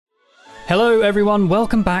Hello everyone,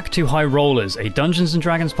 welcome back to High Rollers, a Dungeons &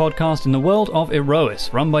 Dragons podcast in the world of Aerois,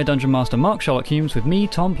 run by Dungeon Master Mark Sherlock Humes, with me,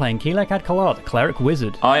 Tom, playing Keelek Adkalar, the Cleric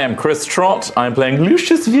Wizard. I am Chris Trott, I'm playing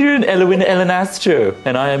Lucius Viren Elwin Elenastro,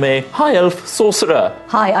 and I am a High Elf Sorcerer.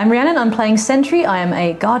 Hi, I'm Rhiannon, I'm playing Sentry, I am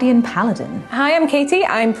a Guardian Paladin. Hi, I'm Katie,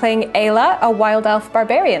 I'm playing Ayla, a Wild Elf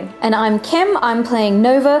Barbarian. And I'm Kim, I'm playing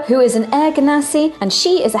Nova, who is an Air Ganassi, and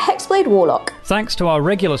she is a Hexblade Warlock. Thanks to our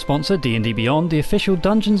regular sponsor, D&D Beyond, the official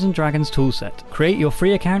Dungeons & Dragons toolset. Create your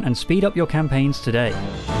free account and speed up your campaigns today.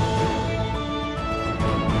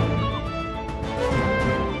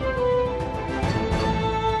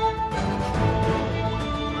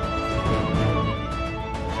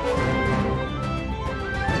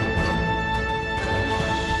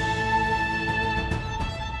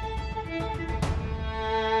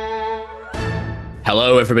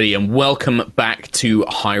 Hello everybody and welcome back to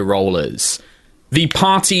High Rollers. The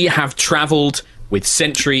party have travelled with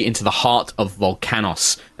Sentry into the heart of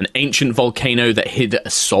Volcanos, an ancient volcano that hid a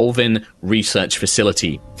Solvin research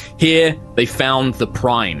facility. Here, they found the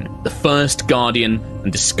Prime, the first Guardian,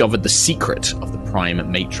 and discovered the secret of the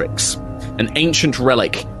Prime Matrix, an ancient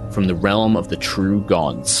relic from the realm of the true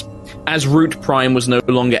gods. As Root Prime was no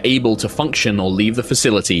longer able to function or leave the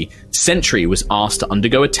facility, Sentry was asked to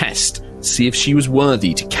undergo a test to see if she was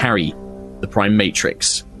worthy to carry the Prime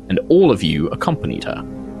Matrix, and all of you accompanied her.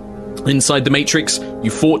 Inside the Matrix, you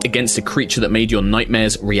fought against a creature that made your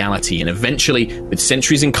nightmares reality, and eventually, with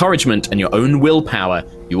Sentry's encouragement and your own willpower,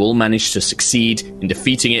 you all managed to succeed in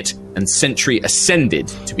defeating it, and Sentry ascended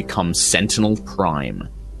to become Sentinel Prime.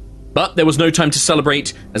 But there was no time to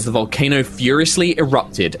celebrate, as the volcano furiously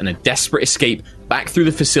erupted and a desperate escape back through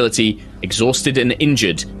the facility, exhausted and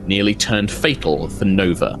injured, nearly turned fatal for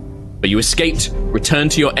Nova. But you escaped, returned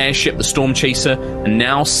to your airship, the Storm Chaser, and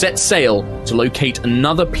now set sail to locate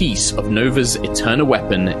another piece of Nova's eternal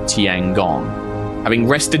weapon, Tiangong. Having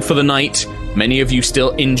rested for the night, many of you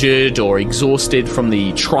still injured or exhausted from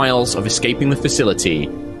the trials of escaping the facility,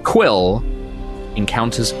 Quill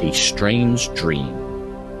encounters a strange dream.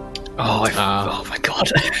 Oh my god.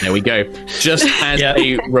 There we go. Just as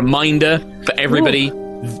a reminder for everybody,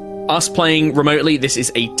 us playing remotely, this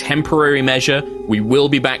is a temporary measure. We will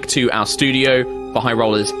be back to our studio for High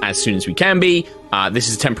Rollers as soon as we can be. This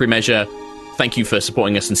is a temporary measure. Thank you for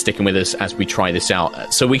supporting us and sticking with us as we try this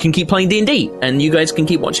out, so we can keep playing D&D, and you guys can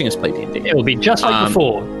keep watching us play D&D. It will be just like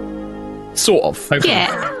before. Sort of. Hopefully.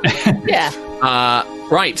 Yeah.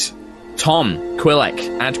 Right. Tom, Quillek,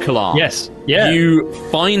 Adkalar. Yes. Yeah. You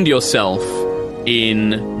find yourself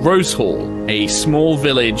in Rose Hall, a small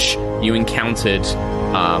village you encountered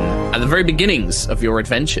at the very beginnings of your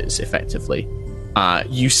adventures, effectively.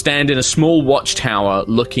 You stand in a small watchtower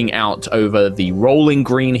looking out over the rolling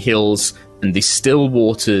green hills and the still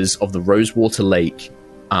waters of the Rosewater Lake,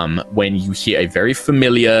 when you hear a very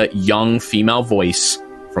familiar young female voice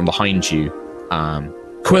from behind you.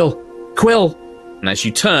 Quill! And as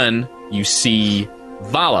you turn, you see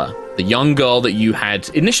Vala, the young girl that you had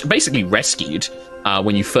basically rescued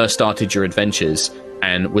when you first started your adventures,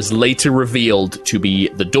 and was later revealed to be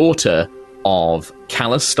the daughter of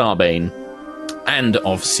Callus Starbane and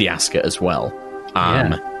of Siaska as well.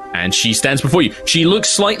 And she stands before you. She looks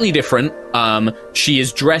slightly different. She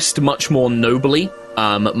is dressed much more nobly,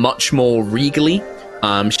 much more regally.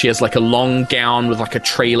 She has like a long gown with like a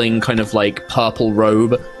trailing kind of like purple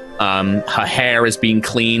robe. Her hair is being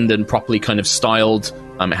cleaned and properly kind of styled.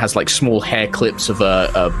 It has like small hair clips of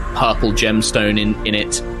a purple gemstone in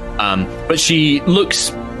it. But she looks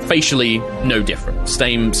facially no different.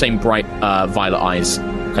 Same bright violet eyes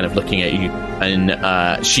kind of looking at you. And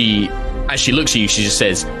as she looks at you, she just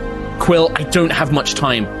says, Quill, I don't have much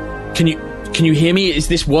time. Can you hear me? Is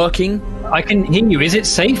this working? I can hear you. Is it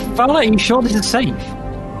safe, Vala? Are you sure this is safe?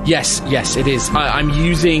 Yes, it is. I'm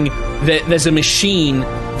using... There's a machine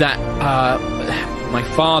that my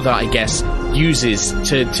father, I guess, uses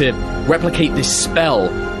to replicate this spell,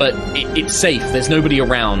 but it's safe. There's nobody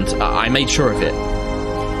around. I made sure of it.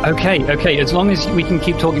 Okay. As long as we can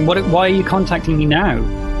keep talking. Why are you contacting me now?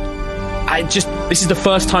 This is the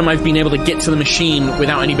first time I've been able to get to the machine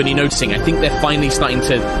without anybody noticing. I think they're finally starting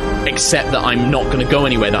to accept that I'm not going to go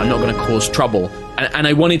anywhere, that I'm not going to cause trouble. And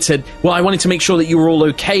I wanted to make sure that you were all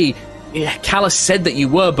okay. Callus said that you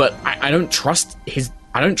were, but I don't trust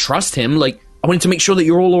him. Like, I wanted to make sure that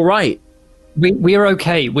you're all right. We're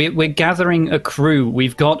okay. We're gathering a crew.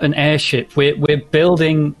 We've got an airship. We're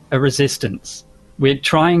building a resistance. We're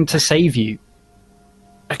trying to save you.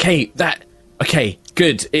 Okay,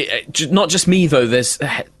 good. Not just me though.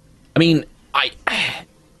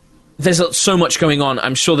 there's so much going on.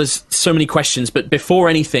 I'm sure there's so many questions, but before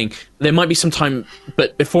anything, there might be some time,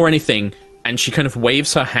 but before anything, and she kind of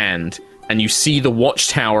waves her hand, and you see the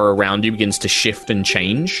watchtower around you begins to shift and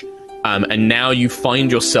change. And now you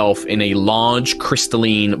find yourself in a large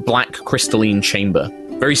black crystalline chamber,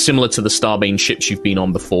 very similar to the Starbane ships you've been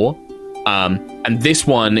on before. And this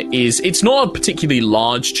one it's not a particularly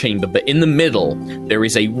large chamber, but in the middle, there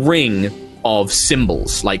is a ring of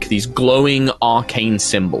symbols, like these glowing arcane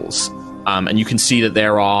symbols. And you can see that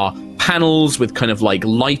there are panels with kind of like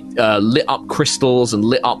lit up crystals and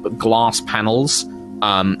lit up glass panels.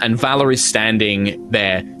 And Valor is standing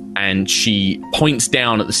there, and she points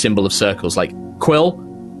down at the symbol of circles, like, Quill,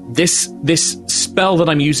 this spell that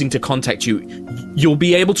I'm using to contact you, you'll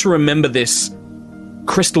be able to remember this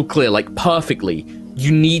crystal clear, like perfectly.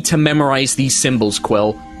 You need to memorize these symbols,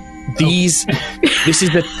 Quill. This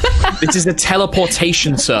is a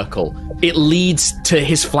teleportation circle. It leads to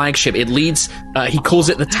his flagship. It leads. He calls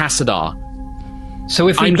it the Tassadar. So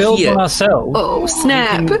if we build one ourselves, oh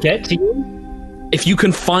snap! we can get to you. If you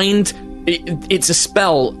can find, it's a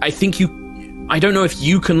spell. I don't know if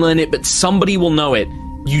you can learn it, but somebody will know it.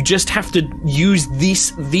 You just have to use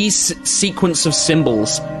these sequence of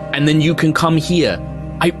symbols, and then you can come here.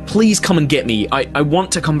 Please come and get me. I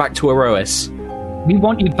want to come back to Aerois. We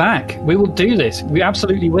want you back. We will do this. We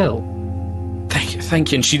absolutely will.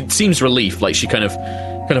 Thank you. And she seems relieved. Like she kind of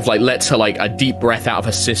like lets her like a deep breath out of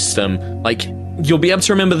her system. Like, you'll be able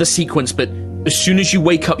to remember the sequence, but as soon as you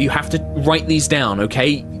wake up, you have to write these down.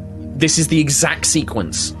 Okay, this is the exact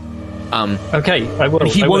sequence. Okay, I will.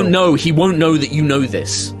 He won't know. He won't know that you know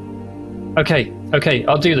this. Okay,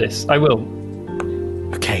 I'll do this. I will.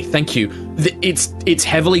 Okay, thank you. It's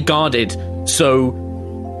heavily guarded, so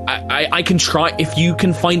I can try. If you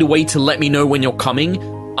can find a way to let me know when you're coming,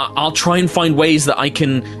 I'll try and find ways that I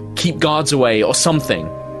can keep guards away or something.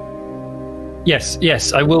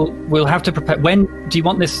 Yes, I will. We'll have to prepare. When do you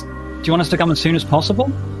want this? Do you want us to come as soon as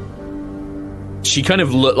possible? She kind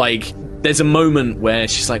of looked like there's a moment where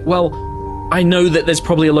she's like, well, I know that there's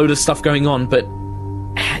probably a load of stuff going on, but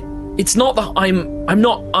it's not that I'm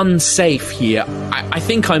not unsafe here. I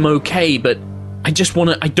think I'm okay, but I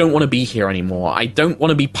don't want to be here anymore. I don't want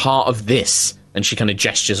to be part of this. And she kind of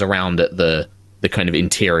gestures around at the kind of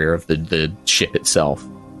interior of the ship itself.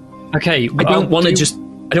 Okay, I don't want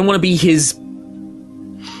to be his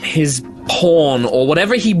pawn or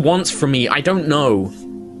whatever he wants from me. I don't know.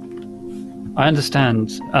 I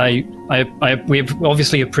understand. We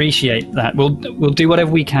obviously appreciate that. We'll do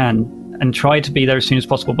whatever we can and try to be there as soon as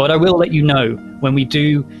possible. But I will let you know when we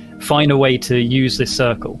do find a way to use this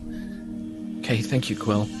circle. Okay, thank you,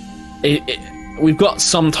 Quill. We've got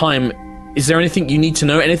some time. Is there anything you need to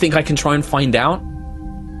know? Anything I can try and find out?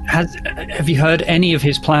 Have you heard any of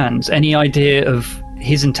his plans? Any idea of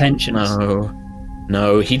his intentions?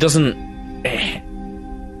 No, he doesn't.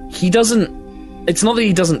 It's not that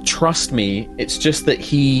he doesn't trust me. It's just that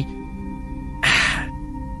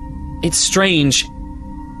it's strange.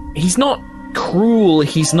 He's not cruel.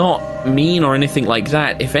 He's not mean or anything like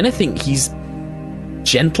that. If anything, he's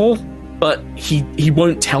gentle, but he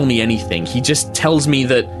won't tell me anything. He just tells me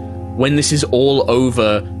that when this is all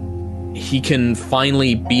over, he can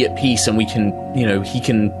finally be at peace, and he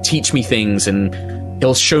can teach me things, and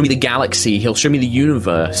he'll show me the galaxy. He'll show me the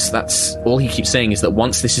universe. That's all he keeps saying, is that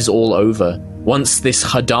once this is all over, once this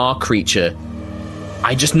Hadar creature,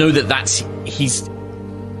 I just know that he's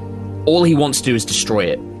all he wants to do is destroy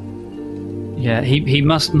it. Yeah, he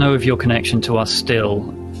must know of your connection to us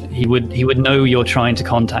still. He would know you're trying to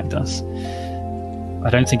contact us. I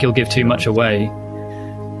don't think he'll give too much away.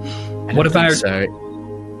 What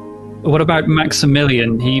about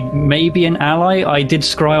Maximilian? He may be an ally. I did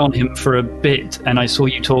scry on him for a bit, and I saw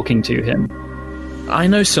you talking to him. I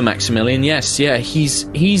know Sir Maximilian, yes. Yeah, he's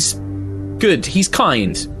good. He's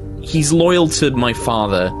kind. He's loyal to my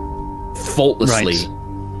father faultlessly.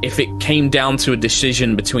 Right. If it came down to a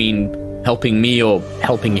decision between helping me or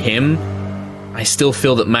helping him, I still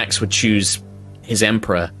feel that Max would choose his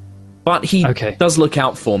emperor. But he does look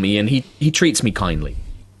out for me, and he treats me kindly.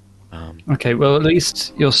 Okay, well, at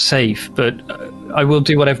least you're safe, but I will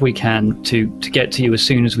do whatever we can to get to you as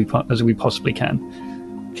soon as we possibly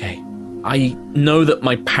can. Okay. I know that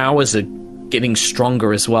my powers are getting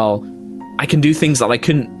stronger as well. I can do things that I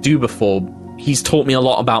couldn't do before. He's taught me a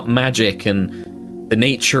lot about magic and the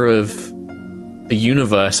nature of the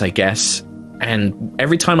universe, I guess. And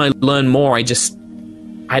every time I learn more, I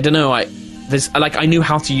don't know, I knew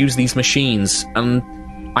how to use these machines, and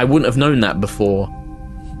I wouldn't have known that before.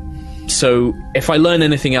 So if I learn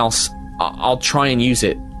anything else, I'll try and use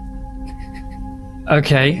it.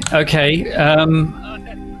 Okay.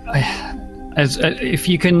 if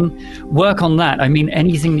you can work on that, I mean,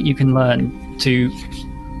 anything that you can learn to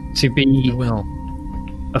be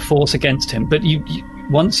a force against him. But you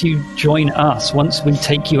once you join us, once we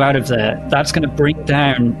take you out of there, that's going to bring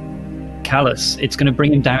down Callus. It's going to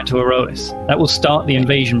bring him down to Aerois. That will start the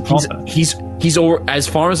invasion proper. He's as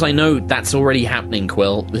far as I know, that's already happening,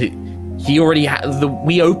 Quill. He already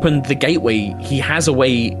we opened the gateway. He has a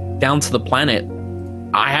way down to the planet.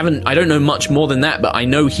 I don't know much more than that, but I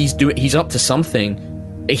know he's up to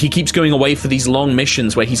something. He keeps going away for these long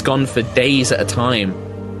missions where he's gone for days at a time,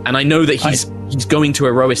 and I know that he's going to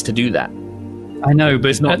Aerois to do that. I know,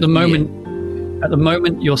 but at the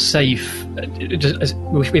moment you're safe.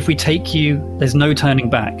 If we take you, there's no turning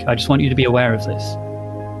back. I just want you to be aware of this.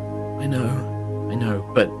 I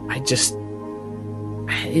know, but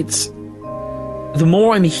the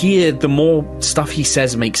more I'm here, the more stuff he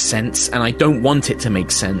says makes sense, and I don't want it to make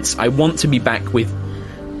sense. I want to be back with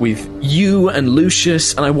you and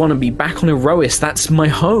Lucius, and I want to be back on Aerois. That's my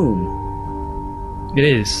home. It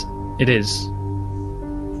is.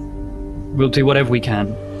 We'll do whatever we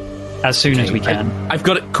can, as soon as we can. I've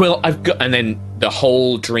got it, Quill. And then the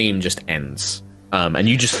whole dream just ends, and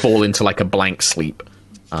you just fall into like a blank sleep.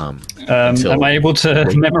 Am I able to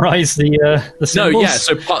memorize the symbols? No, yeah.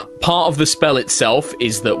 So part of the spell itself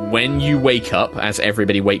is that when you wake up, as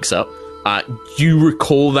everybody wakes up, you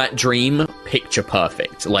recall that dream picture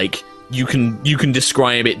perfect. Like you can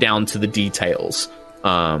describe it down to the details.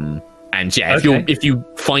 And yeah, if you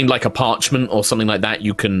find like a parchment or something like that,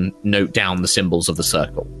 you can note down the symbols of the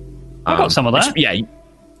circle. I got some of that.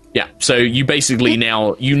 Yeah. So you basically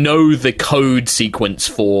now you know the code sequence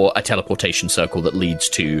for a teleportation circle that leads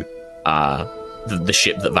to the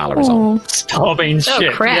ship that Valor is on. Starving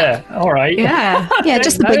ship. Crap. Yeah. All right. Yeah. Yeah,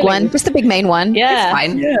 just the big one. Just the big main one. Yeah. It's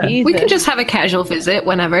fine. Yeah. We can just have a casual visit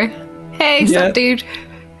whenever. Hey, sup, dude?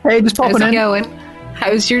 Hey, just popping How's it in. going?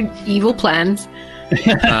 How's your evil plans?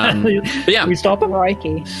 But yeah, we stop him.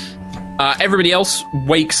 Crikey. everybody else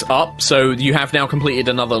wakes up, so you have now completed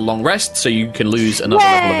another long rest, so you can lose another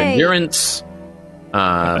level of endurance.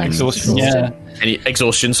 Exhaustion. Yeah.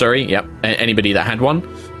 Exhaustion, sorry. Yep. Anybody that had one.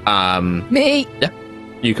 Me. Yeah.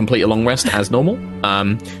 You complete a long rest as normal.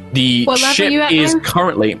 The What level are ship you at is now?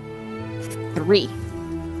 currently 3.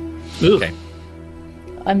 okay.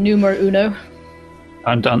 I'm numero uno.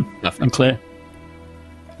 I'm done. Perfect. I'm clear.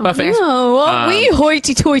 Perfect. Oh, aren't we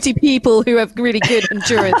hoity-toity people who have really good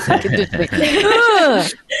endurance and conditioning?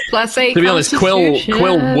 Plus 8 To be honest,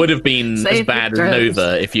 Quill would have been as Save bad as the drugs.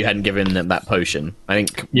 Nova if you hadn't given them that potion. I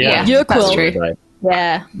think. Yeah. You're that's Quill. true. Right.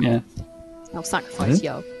 Yeah. Yeah. I'll sacrifice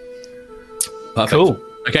yo. Perfect. Cool.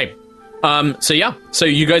 Okay. So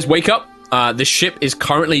you guys wake up. The ship is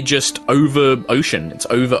currently just over ocean. It's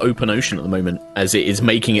over open ocean at the moment, as it is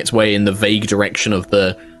making its way in the vague direction of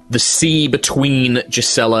the sea between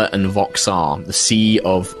Gisela and Voxar. The Sea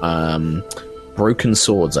of Broken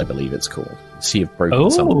Swords, I believe it's called. Sea of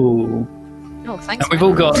Broken Swords. Oh. Oh, thanks. And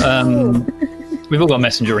we've all got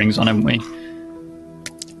messenger rings on, haven't we?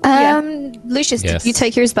 Lucius, Yes. did you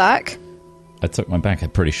take yours back? I took my back,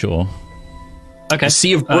 I'm pretty sure. Okay. The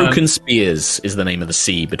Sea of Broken Spears is the name of the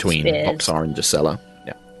sea between Spears. Voxar and Gisela.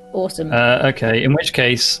 Yeah. Awesome. Okay. In which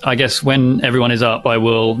case, I guess when everyone is up, I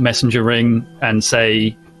will messenger ring and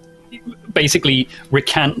say, basically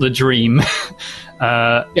recant the dream.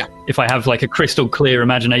 If I have like a crystal clear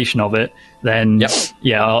imagination of it, then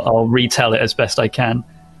I'll retell it as best I can.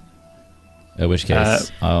 In which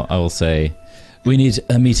case, I will say, we need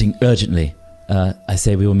a meeting urgently. I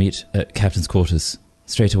say we will meet at Captain's quarters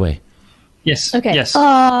straight away. Yes. Okay. Yes.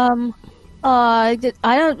 I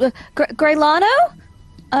don't. Greylano?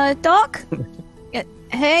 Doc?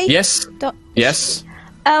 Hey? Yes. Doc? Yes.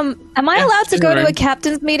 Am I Yeah, allowed to she's go to around. a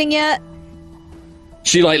captain's meeting yet?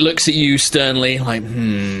 She looks at you sternly,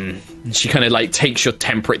 And she kind of takes your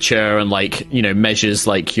temperature and measures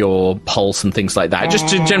your pulse and things like that. Just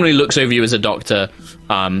generally looks over you as a doctor.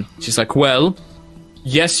 She's like, well,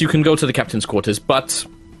 yes, you can go to the captain's quarters, but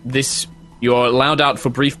you're allowed out for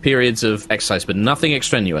brief periods of exercise, but nothing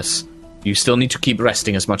extraneous. You still need to keep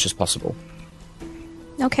resting as much as possible.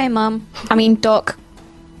 Okay, Mum. I mean, Doc.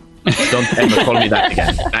 Don't ever call me that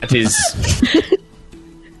again. That is...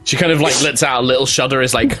 She kind of lets out a little shudder,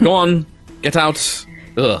 is like, go on, get out.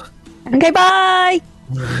 Ugh. Okay, bye!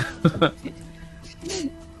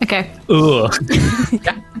 Okay. Ugh.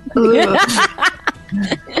 Ugh.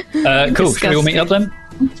 Cool. Should we all meet up then?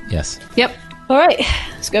 Yes. Yep. All right,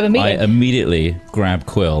 let's go have a I meeting. immediately grab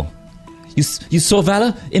Quill. You saw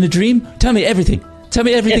Valor in a dream? Tell me everything. Tell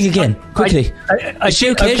me everything Yes, again, quickly. I Is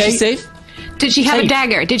she okay? Is she safe? Did she have a safe.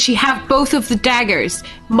 dagger? Did she have both of the daggers?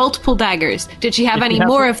 Multiple daggers? Did she have Did any she have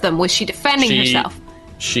more them? of them? Was she defending herself?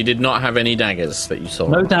 She did not have any daggers that you saw.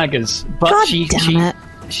 No daggers, but God she damn it.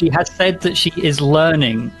 she has said that she is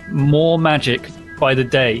learning more magic by the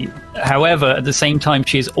day. However, at the same time,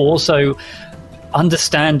 she is also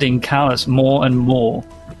understanding Callus more and more.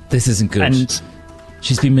 This isn't good. And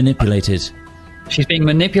She's been manipulated. she's being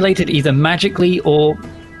manipulated either magically or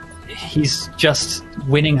he's just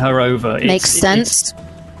winning her over. Makes sense.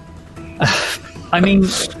 I mean,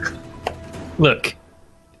 look,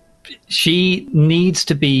 she needs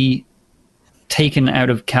to be taken out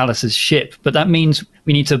of Callus's ship, but that means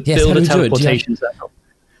we need to Yes, build how a do we do it? Do you teleportation circle.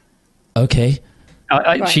 Okay.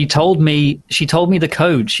 She told me the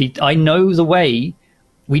code. I know the way.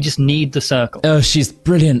 We just need the circle. Oh, she's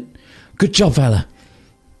brilliant. Good job, Vala.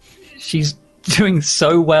 She's doing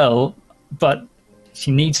so well, but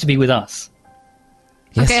she needs to be with us.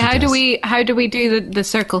 Yes, Okay, she how does. do we do the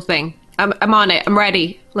circle thing? I'm on it. I'm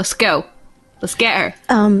ready. Let's go. Let's get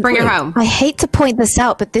her. Bring her home. I hate to point this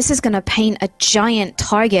out, but this is going to paint a giant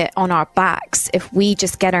target on our backs if we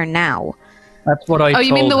just get her now. That's what I. Oh,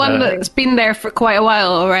 you mean the told one her. that's been there for quite a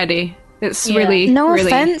while already? It's really No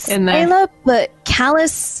really offense, in there. Ayla, but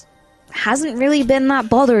Callus hasn't really been that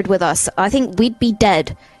bothered with us. I think we'd be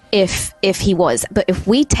dead if he was. But if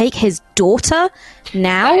we take his daughter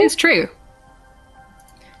now, That is true.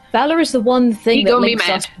 Valor is the one thing You that got me links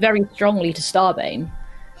mad. us very strongly to Starbane.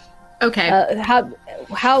 Okay. How,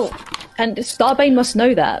 and Starbane must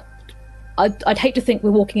know that. I'd hate to think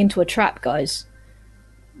we're walking into a trap, guys.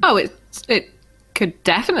 Oh, it could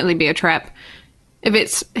definitely be a trap. If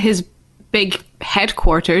it's his big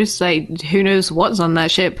headquarters, like, who knows what's on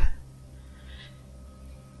that ship?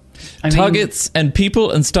 I mean, Targets and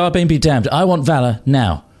people and Starbane be damned. I want Vala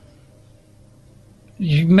now.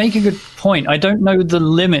 you make a good point. I don't know the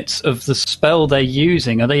limits of the spell they're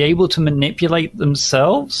using. Are they able to manipulate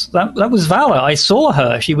themselves? That was Vala. I saw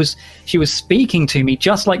her. She was speaking to me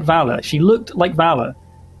just like Vala. She looked like Vala.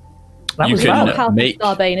 That You was can Vala. How make.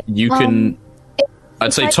 Starbane- You can.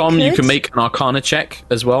 I'd say, I Tom, you could- can make an Arcana check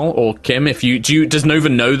as well, or Kim, if you do. Does Nova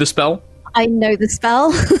know the spell? I know the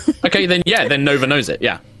spell. Okay, then then Nova knows it.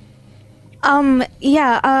 Yeah.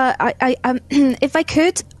 If I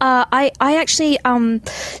could, I actually,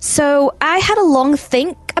 so I had a long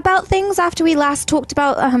think about things after we last talked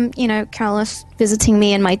about, Callus visiting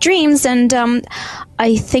me in my dreams, and,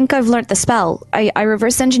 I think I've learnt the spell. I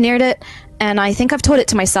reverse engineered it, and I think I've taught it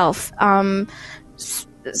to myself.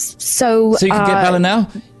 So So you can get Vala now?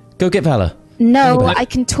 Go get Vala. no, Anybody? I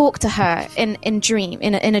can talk to her in a dream.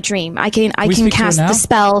 I can we can speak to her cast now? the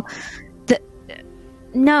spell.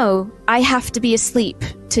 No, I have to be asleep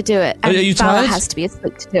to do it. And Are you Vala tired? has to be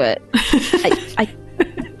asleep to do it.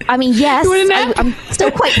 I mean, yes, want a nap? I'm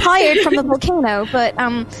still quite tired from the volcano, but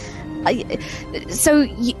so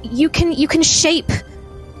you can shape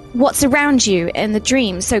what's around you in the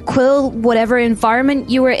dream. So Quill, whatever environment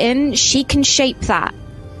you were in, she can shape that.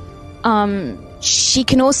 She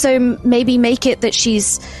can also maybe make it that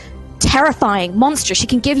she's terrifying, monstrous. She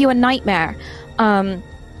can give you a nightmare.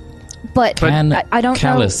 But Can I don't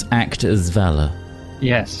Callus know. act as Vala?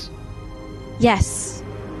 Yes. Yes,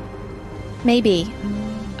 maybe.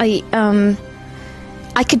 I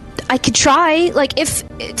could try. Like, if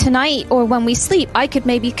tonight or when we sleep, I could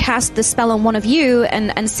maybe cast the spell on one of you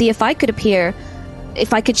and see if I could appear,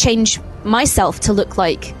 if I could change myself to look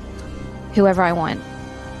like whoever I want.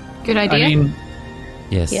 Good idea. I mean,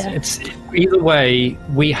 Yes. Yeah. it's either way.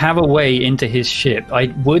 We have a way into his ship.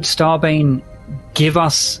 Would Starbane give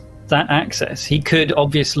us that access? He could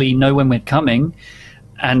obviously know when we're coming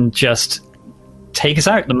and just take us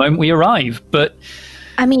out the moment we arrive. But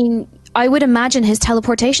I mean, I would imagine his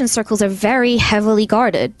teleportation circles are very heavily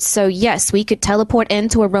guarded. So yes, we could teleport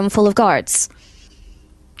into a room full of guards.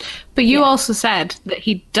 But you also said that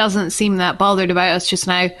he doesn't seem that bothered about us just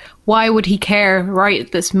now. Why would he care right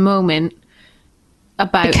at this moment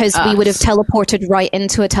about Because we us? would have teleported right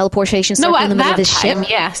into a teleportation circle No, in the at middle of that his time, ship.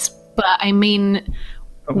 yes. But I mean,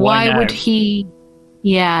 But why why now? would he?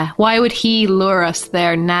 Yeah, why would he lure us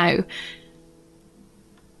there now?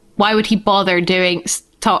 Why would he bother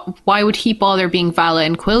why would he bother being Vala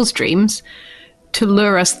in Quill's dreams to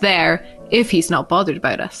lure us there if he's not bothered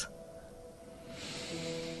about us?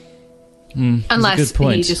 Unless good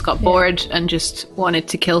point. he just got bored and just wanted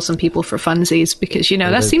to kill some people for funsies, because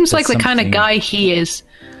that seems like there's the kind of something- guy he is.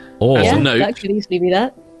 Or As Yeah, a note, that could easily be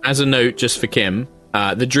that. as a note, just for Kim,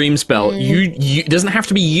 the dream spell, you it doesn't have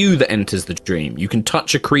to be you that enters the dream. You can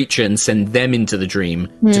touch a creature and send them into the dream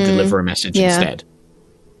to deliver a message Yeah. instead.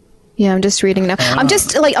 Yeah, I'm just reading now. I'm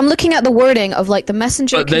just I'm looking at the wording of the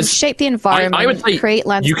messenger can shape the environment, I would say create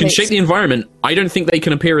landscapes. You can shape the environment. I don't think they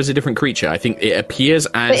can appear as a different creature. I think it appears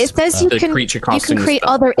as it says the creature casting. You can create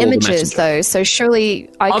other images though, so surely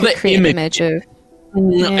I could create an image of.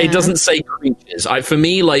 No, it doesn't say creatures. For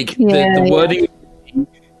me, the wording,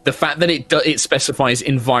 the fact that it specifies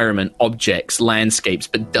environment, objects, landscapes,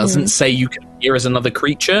 but doesn't say you can appear as another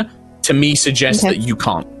creature, to me suggests that you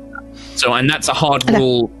can't. So, and that's a hard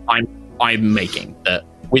rule I'm making, that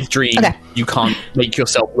with Dream, you can't make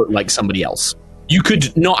yourself look like somebody else. You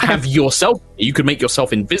could not have yourself, you could make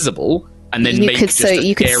yourself invisible, and then make just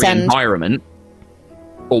a scary environment,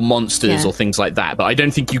 or monsters, or things like that. But I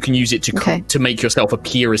don't think you can use it to make yourself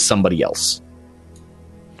appear as somebody else.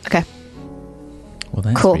 Okay. Well,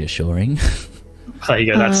 that's reassuring. There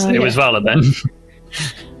you go, it was valid then.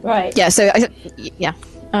 Right. Yeah, so,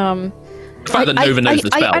 the fact that Nova knows the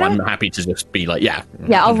spell, I'm happy to just be like, Yeah,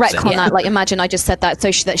 I'll retcon that. Imagine I just said that so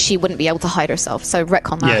that she wouldn't be able to hide herself. So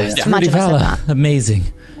retcon that. Yeah. Imagine I said that. Amazing.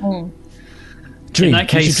 Dream. In that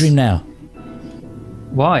case, you should dream now.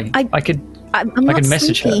 Why? I could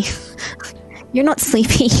message her. You're not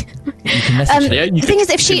sleepy. You can message her. The thing is,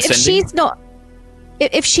 if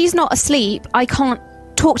she's not asleep, I can't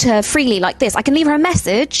talk to her freely like this. I can leave her a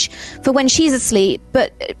message for when she's asleep,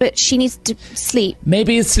 but she needs to sleep.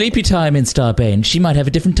 Maybe it's sleepy time in Starbane. She might have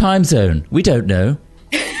a different time zone. We don't know.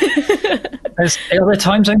 Are there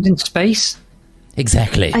time zones in space?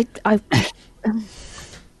 Exactly. Well,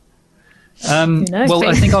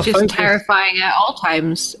 I think it's just terrifying at all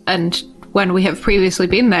times, and when we have previously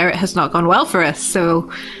been there, it has not gone well for us.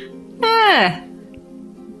 So,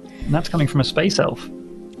 And that's coming from a space elf.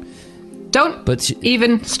 Don't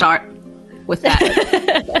even start with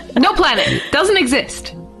that. No planet. Doesn't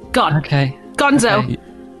exist. Gone. Okay. Gonzo.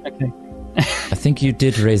 Okay. I think you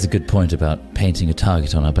did raise a good point about painting a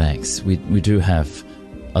target on our backs. We do have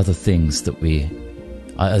other things that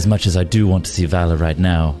as much as I do want to see Valor right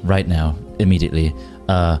now, immediately,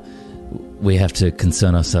 we have to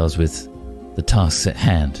concern ourselves with the tasks at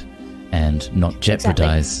hand and not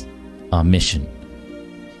jeopardize our mission.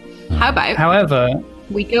 However,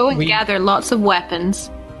 we go and gather lots of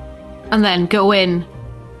weapons and then go in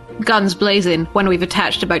guns blazing when we've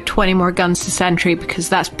attached about 20 more guns to Sentry, because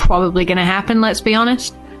that's probably going to happen, let's be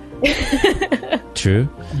honest. True.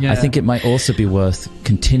 Yeah. I think it might also be worth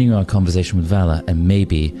continuing our conversation with Vala and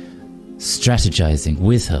maybe strategizing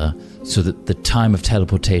with her so that the time of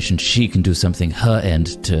teleportation she can do something her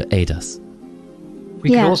end to aid us. We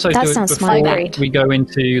could also do it before we go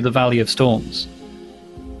into the Valley of Storms.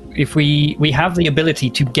 If we have the ability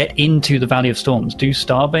to get into the Valley of Storms, does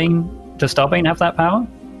Starbane have that power?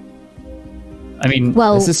 I mean,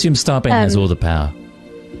 let's assume Starbane has all the power.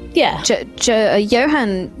 Yeah.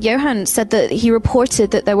 Johan said that he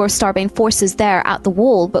reported that there were Starbane forces there at the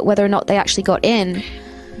wall, but whether or not they actually got in,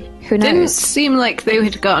 who knows? Didn't seem like they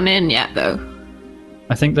had gotten in yet, though.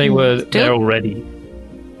 I think they were there already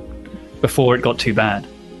before it got too bad.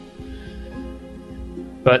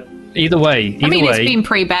 But either way, it's been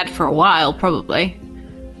pretty bad for a while, probably.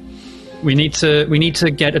 We need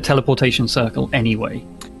to get a teleportation circle anyway.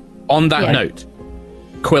 On that note,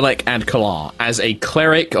 Quillek and Kalar, as a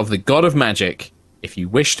cleric of the god of magic, if you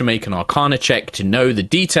wish to make an arcana check to know the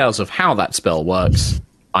details of how that spell works,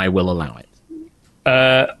 I will allow it.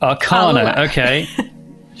 Arcana, okay.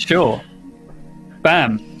 Sure.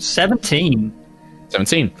 Bam. 17.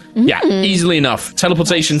 17. Yeah, easily enough.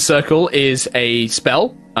 Teleportation circle is a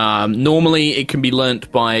spell. Normally it can be learnt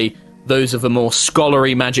by those of a more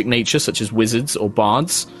scholarly magic nature, such as wizards or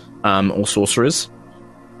bards, or sorcerers.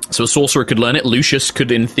 So a sorcerer could learn it. Lucius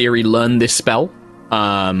could, in theory, learn this spell.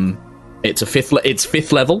 It's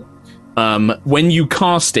fifth level. When you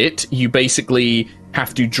cast it, you basically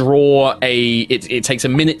have to draw it takes a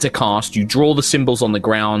minute to cast. You draw the symbols on the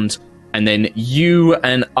ground, and then you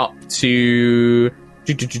and up to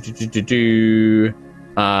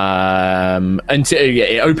until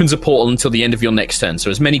it opens a portal until the end of your next turn. So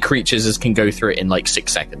as many creatures as can go through it in like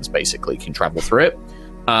 6 seconds, basically, can travel through it.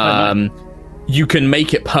 You can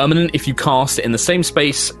make it permanent if you cast it in the same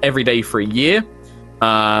space every day for a year.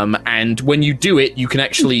 And when you do it, you can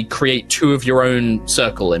actually create 2 of your own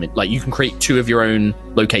circle image. Like, you can create 2 of your own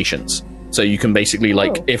locations. So you can basically,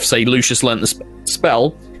 if, say, Lucius learnt the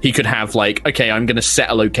spell, he could have, okay, I'm going to set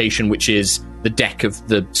a location which is the deck of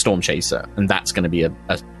the Storm Chaser, and that's going to be a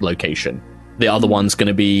location. The other one's going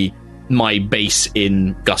to be my base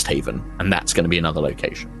in Gusthaven, and that's going to be another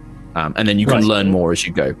location. And then you can learn more as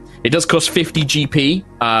you go. It does cost 50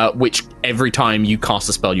 GP, which every time you cast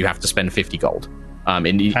a spell, you have to spend 50 gold.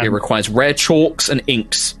 It requires rare chalks and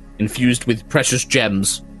inks infused with precious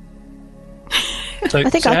gems. So, I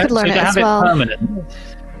think I could learn it to as have well. It permanent,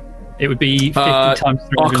 it would be 50 times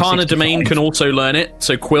 365. Arcana Domain can also learn it,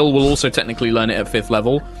 so Quill will also technically learn it at 5th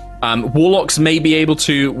level. Warlocks may be able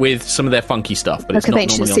to with some of their funky stuff, but Book it's of not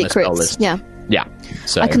Ancient normally on their spell Secrets. list. Yeah,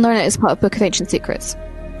 So I can learn it as part of Book of Ancient Secrets.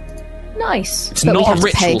 Nice. it's but we not have a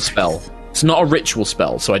to pay. ritual spell. It's not a ritual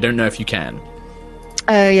spell, so I don't know if you can.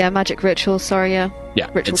 Oh yeah, magic ritual. Sorry, yeah. Yeah,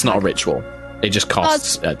 Ritual it's not a type. ritual. It just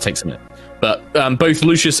costs, takes a minute. But both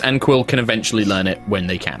Lucius and Quill can eventually learn it when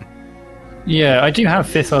they can. Yeah, I do have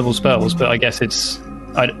 5th level spells, but I guess it's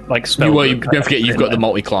like spell. Don't forget you've got the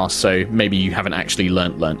multi-class, so maybe you haven't actually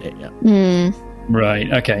learnt it yet.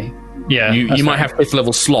 Right. Okay. Yeah. You might have 5th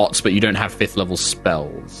level slots, but you don't have 5th level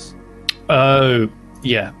spells. Oh,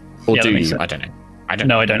 yeah. Or Yeah, do that makes you? sense. I don't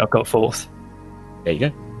know. No, I don't. I've got 4th, There you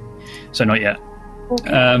go. so not yet.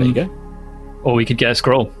 There you go. Or we could get a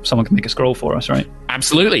scroll. Someone can make a scroll for us, right?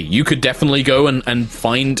 Absolutely. You could definitely go and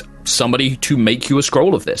find somebody to make you a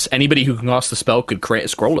scroll of this. Anybody who can cast the spell could create a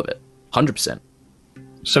scroll of it. 100%.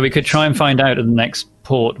 So we could try and find out at the next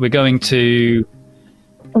port. We're going to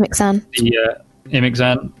Imixan. the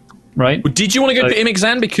Imixan, right? Did you want to go to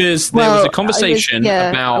Imixan? Because there Well, was a conversation I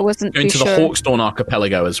about wasn't going too to the sure. Hawkstorn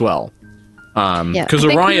archipelago as well. Because I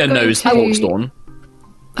think Aerois we're knows going to- Hawkstorn.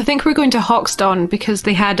 I think we're going to Hawkstorn because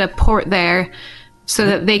they had a port there so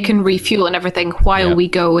that they can refuel and everything while Yeah. we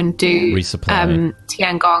go and do Resupply.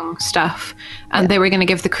 Tiangong stuff. And they were going to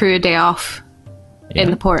give the crew a day off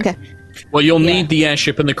in the port. Okay. Well, you'll need the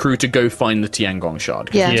airship and the crew to go find the Tiangong shard.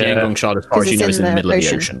 'Cause Yeah. the Yeah. Tiangong shard, as far 'Cause as you it's know, is in the in the middle of the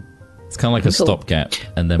ocean. ocean. It's kind of like a stopgap,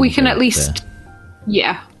 and then We we'll can go at least, there.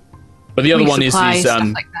 yeah. But the other one is Resupply, stuff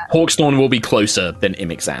like that. Hawkstorn will be closer than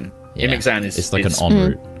Imixan. Yeah. Imixan is It's like is- an en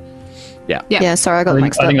route. Yeah. Yeah. Yeah, sorry, I got I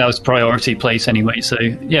mixed think up. that was priority place anyway. So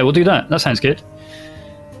yeah, we'll do that. That sounds good.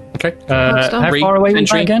 Okay. How Ree, far away was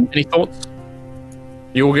Sentry, that again? Any thoughts?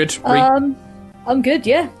 You all good? Ree? I'm good.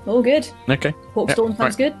 Yeah, all good. Okay. Hawkstorn Yeah, sounds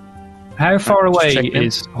right. good. How far Just away checking.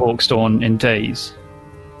 is Hawkstorn in days?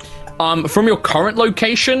 From your current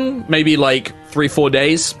location, maybe like 3-4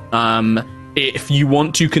 days. If you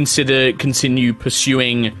want to continue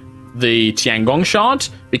pursuing the Tiangong shard,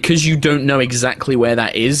 because you don't know exactly where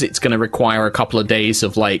that is, it's going to require a couple of days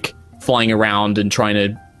of like flying around and trying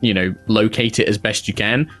to, locate it as best you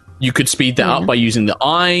can. You could speed that up by using the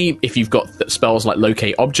eye. If you've got spells like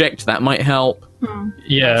locate object, that might help.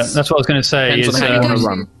 Yeah, that's what I was going to say. Depends Is, on how you want to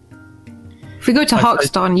run. If we go to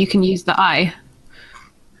Hawkstorn, you can use the eye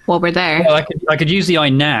while we're there. well, I could use the eye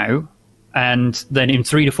now, and then in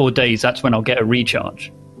 3 to 4 days, that's when I'll get a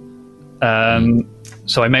recharge.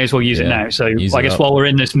 So I may as well use it Yeah, now. So use I it guess up. while we're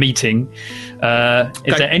in this meeting, is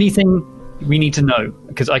there anything we need to know?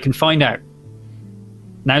 Because I can find out.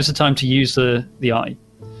 Now's the time to use the eye.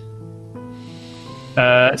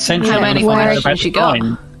 Sentry, How I wanna many find out questions about you the got?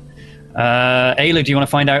 vine. Ayla, do you want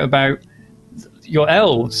to find out about your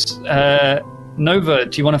elves? Nova,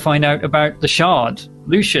 do you want to find out about the shard?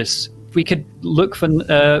 Lucius, if we could look for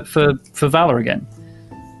Valor again.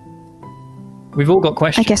 We've all got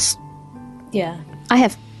questions. I guess Yeah. I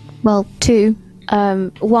have, well, two.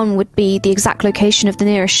 One would be the exact location of the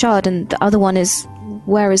nearest shard, and the other one is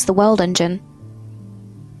where is the world engine?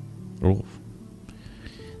 Oh,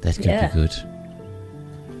 that could Yeah. be good.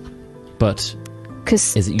 But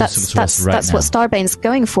Because Is it that's useful to us that's right that's what now? Starbane's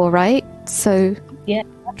going for, right? So Yeah.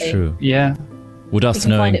 true. Yeah. Would us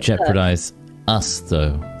can find knowing it first. jeopardize us,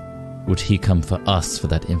 though? Would he come for us for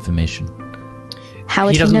that information? how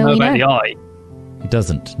would He he doesn't know know we about know? the eye. He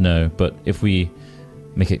doesn't, no. But if we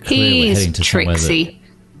make it clear we're He's heading to somewhere that... tricksy.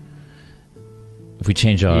 If we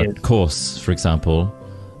change our Yes. course, for example,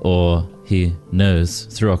 or he knows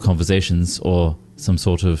through our conversations or some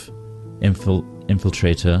sort of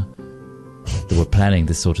infiltrator that we're planning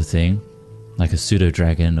this sort of thing, like a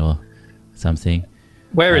pseudo-dragon or something.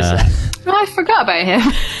 Where is it? Oh, I forgot about him.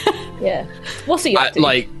 Yeah. What's he up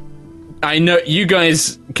to? I know you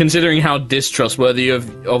guys, considering how distrustworthy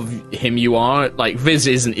of him you are, like Viz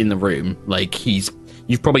isn't in the room. Like you've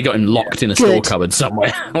probably got him locked in a store Good. cupboard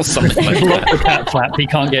somewhere or something like Lock that. the cat flap. He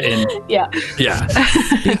can't get in. Yeah. Yeah.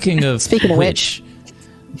 Speaking of which,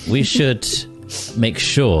 we should make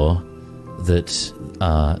sure that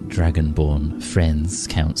our Dragonborn Friends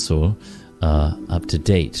Council are up to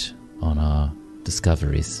date on our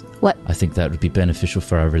discoveries. What? I think that would be beneficial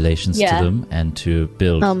for our relations Yeah. to them and to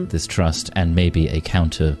build this trust and maybe a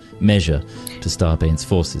countermeasure to Starbane's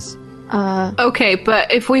forces. Okay,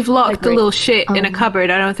 but if we've locked the agree. little shit in a cupboard,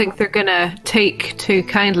 I don't think they're gonna take too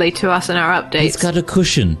kindly to us and our updates. He's got a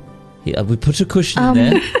cushion. We put a cushion in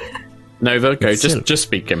there. Nova, go. It's silly. Just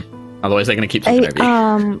speak him. Otherwise, they're going to keep talking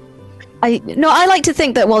over you. I like to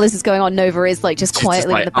think that while this is going on, Nova is like just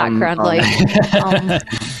quietly in the background,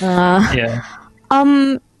 Yeah.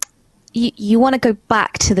 You want to go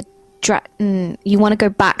back to the you want to go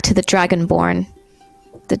back to the Dragonborn,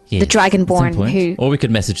 the Dragonborn who, or we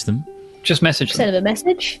could message them. Just message them. Send them a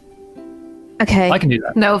message. Okay, I can do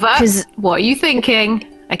that. Nova, what are you thinking?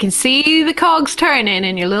 I can see the cogs turning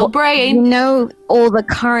in your little brain. You know all the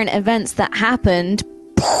current events that happened.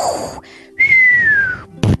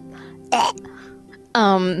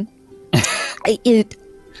 I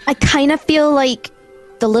kind of feel like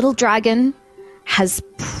the little dragon has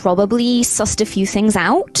probably sussed a few things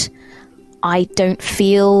out. I don't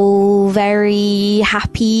feel very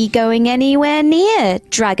happy going anywhere near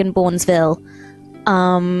Dragonbornsville.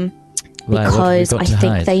 Because I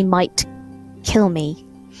think they might kill me.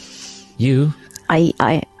 You? Because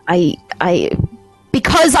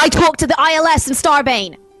I talked to the ILS and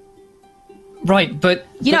Starbane. Right, but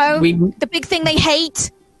the big thing they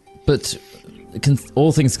hate. But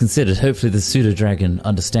all things considered, hopefully the pseudo dragon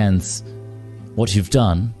understands what you've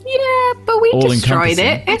done. Yeah, but we destroyed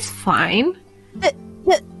it. It's fine.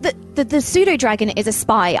 The pseudo dragon is a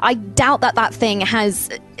spy. I doubt that thing has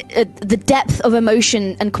the depth of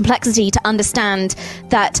emotion and complexity to understand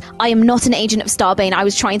that I am not an agent of Starbane. I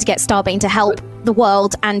was trying to get Starbane to help the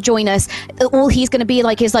world and join us. All he's going to be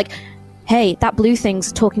like is like, hey, that blue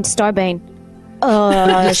thing's talking to Starbane.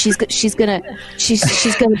 She's gonna be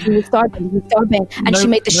with Starbane, and she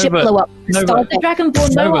made the ship blow up. The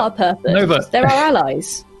Dragonborn know our purpose. They're our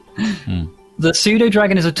allies. The pseudo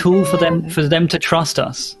dragon is a tool for them to trust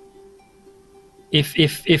us. If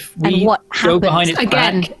we go behind its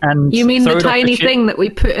back and you mean throw the it off tiny ship, thing that we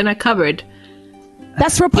put in a cupboard?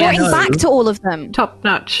 That's reporting back to all of them. Top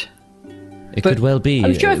notch. It could well be.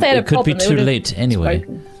 I'm sure if they had a it could be problem, too late anyway.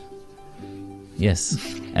 Spoken. Yes,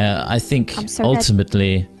 I think so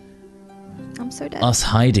ultimately, I'm so dead. us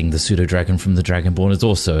hiding the pseudo dragon from the Dragonborn is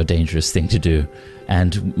also a dangerous thing to do,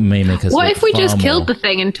 and may make us. What look if we far just more... killed the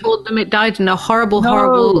thing and told them it died in a horrible,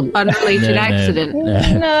 unrelated accident?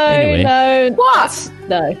 No. What?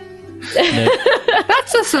 No.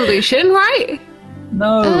 That's a solution, right?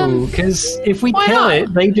 No, because if we kill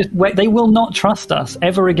it, they will not trust us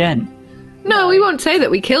ever again. No, we won't say that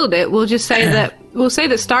we killed it. We'll just say that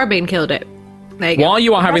Starbane killed it. There you go. While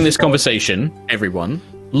you are having this conversation, everyone,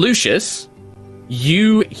 Lucius,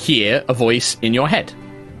 you hear a voice in your head.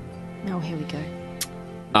 Oh, here we go.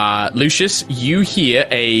 Lucius, you hear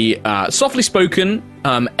a softly spoken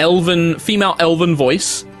female elven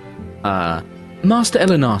voice. Master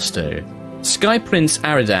Elenasto, Sky Prince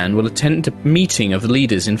Aradan will attend a meeting of the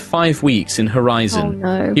leaders in 5 weeks in Horizon.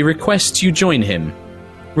 Oh, no. He requests you join him.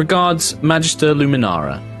 Regards, Magister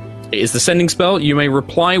Luminara. It is the sending spell. You may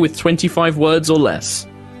reply with 25 words or less.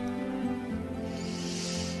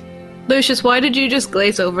 Lucius, why did you just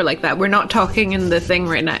glaze over like that? We're not talking in the thing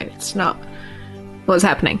right now. It's not... What's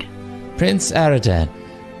happening? Prince Aradan,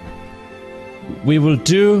 we will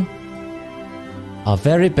do our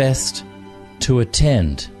very best to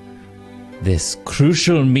attend this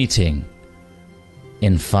crucial meeting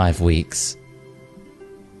in 5 weeks.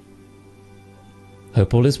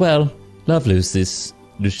 Hope all is well. Love, Lucius.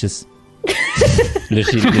 Lucius.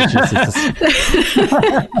 22.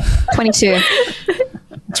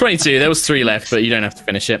 22. There was 3 left, but you don't have to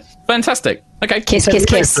finish it. Fantastic. Okay. Kiss.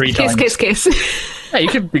 Kiss. Yeah, you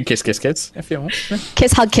could be kiss if you want. Yeah.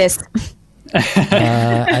 Kiss, hug, kiss.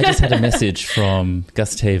 I just had a message from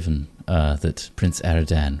Gusthaven that Prince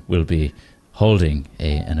Aradan will be holding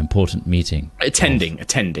an important meeting. Attending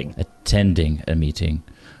a meeting.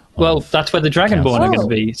 Well, that's where the Dragonborn are going to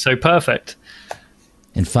be, so perfect.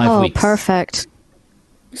 In 5 weeks. Oh, perfect.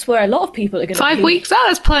 That's where a lot of people are going to be. 5 weeks? Oh,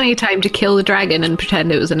 that's plenty of time to kill the dragon and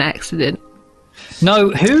pretend it was an accident. No,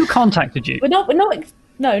 who contacted you? We're not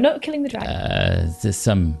killing the dragon.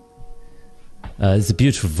 There's a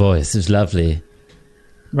beautiful voice. It's lovely.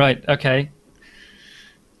 Right, okay.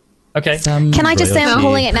 Can I just say I'm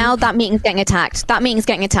calling it now? That meeting's getting attacked.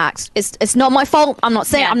 It's not my fault. I'm not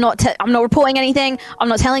saying. Yeah. I'm not reporting anything. I'm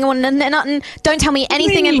not telling anyone nothing. Don't tell me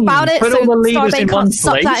anything about it. Put so all the leaders in Starbane one can't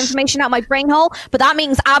suck that place. information out my brain hole. But that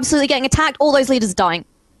meeting's absolutely getting attacked. All those leaders are dying.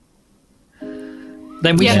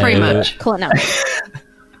 Then we should pretty do it. much. Call it now.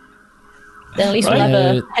 Then at least we'll have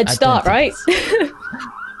a head start, right?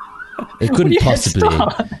 It couldn't possibly.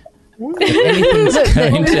 If anything's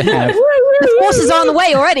going to have... The forces are on the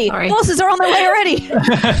way already. Sorry. Forces are on the way already.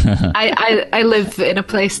 I live in a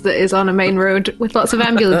place that is on a main road with lots of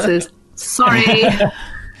ambulances. Sorry.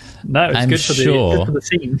 No, it's good for the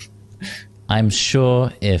scene. I'm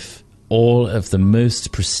sure if all of the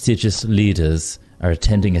most prestigious leaders are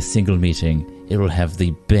attending a single meeting it will have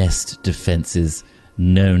the best defenses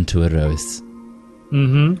known to Aerois.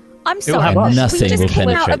 I'm sorry, nothing we just will came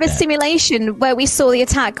out penetrate of a that. simulation where we saw the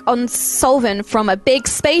attack on Solvin from a big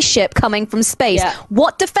spaceship coming from space. Yeah.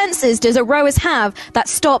 What defenses does Aerois have that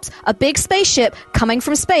stops a big spaceship coming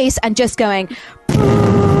from space and just going...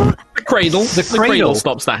 The cradle. The cradle. cradle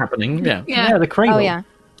stops that happening. Yeah. Yeah, the cradle. Oh, yeah.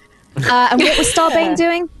 And what was Starbane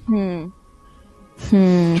doing?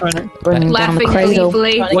 Trying to, Bring down the Laughing cradle.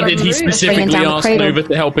 gleefully. What did he Bring specifically down the ask cradle. Nova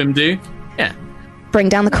to help him do? Yeah. Bring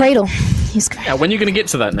down the cradle. He's Yeah, when are you going to get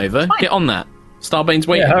to that, Nova? Get on that. Starbane's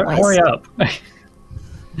waiting. yeah, hurry up.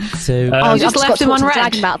 So, I've just got left to him talk on to the red.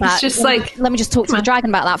 dragon about that. It's just like, Let me just talk to the dragon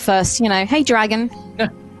about that first. You know, hey, dragon.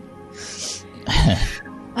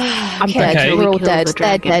 I'm dead. Okay. We're all Kill dead. the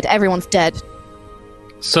They're dragon. dead. Everyone's dead.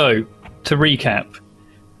 So, to recap,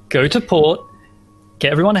 go to port,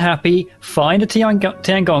 get everyone happy, find a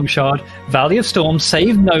Tiangong shard, Valley of Storms,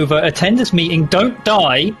 save Nova, attend this meeting, don't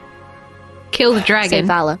die, kill the Save dragon.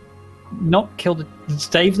 Valor. not kill the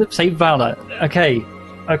save Valor. Okay.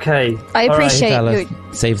 I All right. appreciate Valor, you,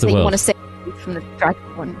 save the that you world. want to save me from the dragon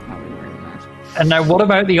one. And now, what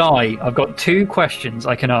about the eye? I've got 2 questions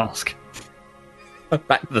I can ask.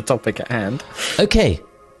 Back to the topic at hand. okay,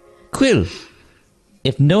 Quill.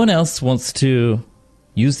 If no one else wants to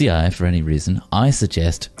use the eye for any reason, I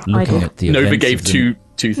suggest looking at the Nova events gave of the-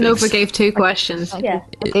 two things. Nova gave 2 questions. Yeah.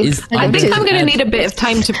 Is- I think is- I'm going to need a bit of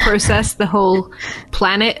time to process the whole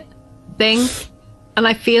planet thing. And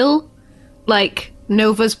I feel like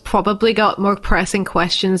Nova's probably got more pressing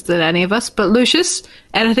questions than any of us. But Lucius,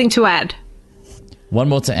 anything to add? One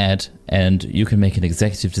more to add, and you can make an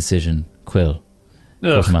executive decision, Quill.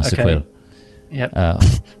 Quartermaster okay. Quill. Yep.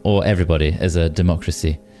 Or everybody as a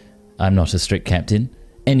democracy. I'm not a strict captain.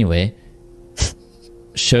 Anyway,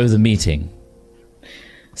 show the meeting.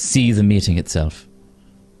 See the meeting itself.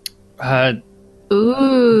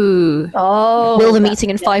 Ooh. Oh. Will the meeting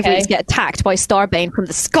in 5 okay. weeks get attacked by Starbane from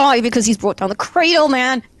the sky because he's brought down the cradle,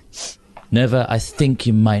 man? Nova, I think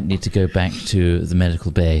you might need to go back to the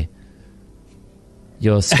medical bay.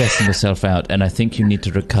 You're stressing yourself out, and I think you need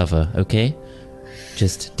to recover, okay?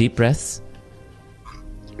 Just deep breaths.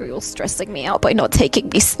 You're all stressing me out by not taking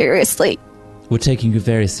me seriously. We're taking you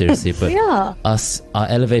very seriously, but Yeah. our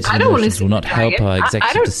elevated I don't wanna emotions see will the not help dragon. our I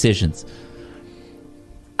executive don't- decisions.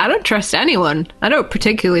 I don't trust anyone. I don't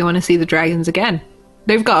particularly want to see the dragons again.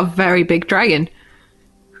 They've got a very big dragon.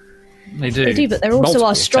 They do. They do, but they're also Multiple,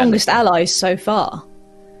 our strongest allies so far.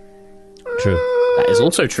 True. That is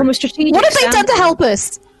also true. From a strategic What have they done to standpoint. help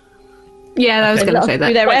us? Yeah, I was going to say Do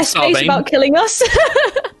that. their Like airspace Starbane. about killing us.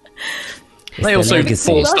 They also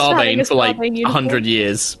legacy. fought Us having a Starbane for like Starbane uniform. 100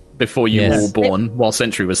 years before you Yes. were all born, while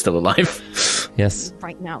Sentry was still alive. Yes.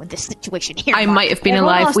 Right now in this situation here. I might have been They're on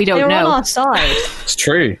alive. our- We don't they're on know. our side. It's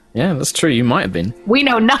true. Yeah, that's true. You might have been. We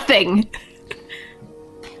know nothing.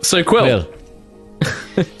 So, Quill,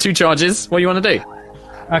 Will, 2 charges. What do you want to do?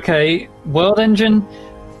 Okay, World Engine,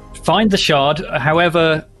 find the shard.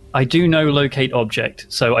 However, I do know locate object,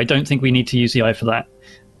 so I don't think we need to use the eye for that.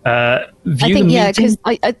 View I think, the yeah, meeting.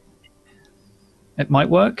 because It might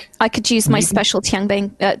work. I could use my special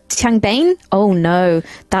Tiangbane. Tiangbane? Oh no,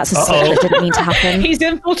 that's a slip that didn't mean to happen. He's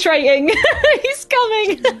infiltrating. He's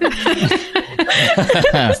coming.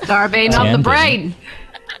 Starbane on the Tianbane. brain.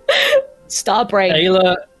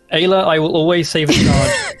 Starbrain. Ayla, I will always save a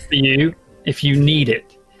charge for you if you need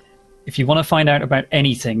it. If you want to find out about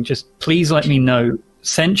anything, just please let me know.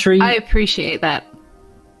 Sentry. I appreciate that.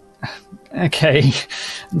 Okay.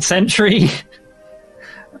 Sentry.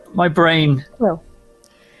 My brain. Well,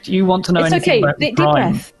 Do you want to know it's anything okay. about the Deep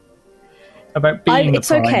Prime? breath. About being the It's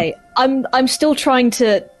Prime? okay. I'm still trying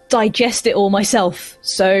to digest it all myself.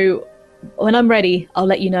 So when I'm ready, I'll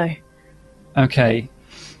let you know. Okay.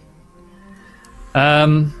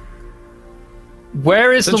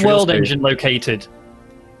 Where is the Sentry world also- engine located?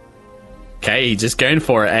 Okay, just going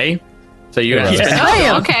for it, eh? So you asked.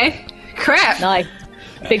 Yeah. Oh, okay. Crap. Nice.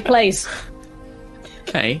 Big plays.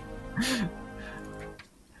 Okay.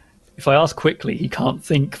 If I ask quickly, he can't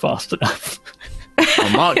think fast enough. Well,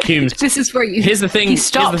 Mark Humes. This is where you. Here's the thing. He Here's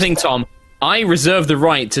stopped. the thing, Tom. I reserve the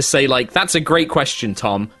right to say, like, that's a great question,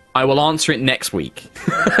 Tom. I will answer it next week.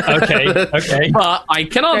 Okay, okay. But I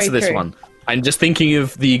can answer Very this true. one. I'm just thinking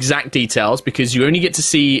of the exact details because you only get to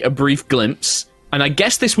see a brief glimpse. And I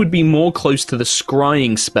guess this would be more close to the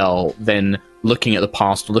scrying spell than looking at the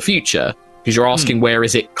past or the future. Because you're asking where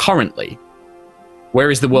is it currently?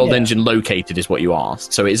 Where is the world Yeah. engine located is what you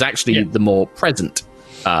asked. So it's actually the more present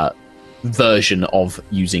version of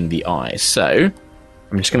using the eye. So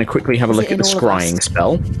I'm just going to quickly have a look it at the in all of us? scrying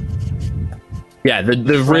spell. Yeah,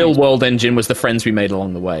 the real world engine was the friends we made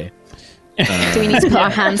along the way. Do we need to put our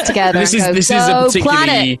hands together? This and is go, a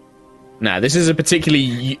particularly planet? this is a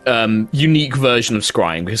particularly unique version of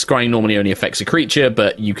scrying, because scrying normally only affects a creature,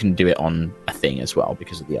 but you can do it on a thing as well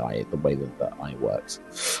because of the way that the eye works.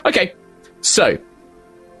 Okay, so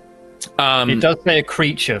it does say a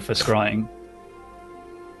creature for scrying.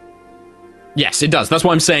 Yes, it does. That's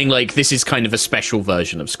why I'm saying, like, this is kind of a special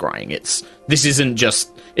version of scrying. This isn't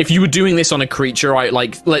just... If you were doing this on a creature,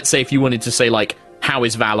 let's say if you wanted to say, like, how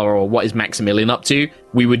is Valor or what is Maximilian up to,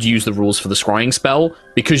 we would use the rules for the scrying spell.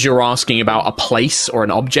 Because you're asking about a place or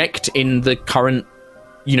an object in the current,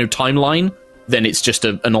 timeline, then it's just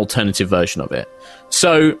an alternative version of it.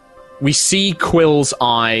 So, we see Quill's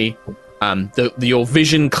eye, your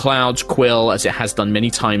vision clouds Quill, as it has done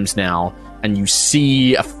many times now, and you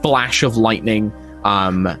see a flash of lightning,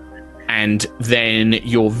 and then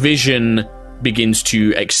your vision begins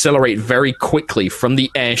to accelerate very quickly from the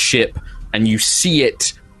airship, and you see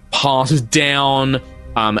it pass down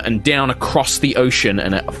and down across the ocean,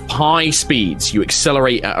 and at high speeds. You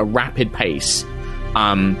accelerate at a rapid pace.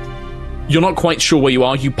 You're not quite sure where you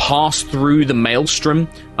are. You pass through the maelstrom,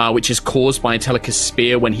 which is caused by Atelicus'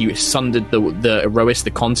 spear when he sundered the Aerois,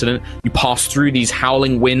 the continent. You pass through these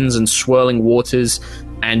howling winds and swirling waters,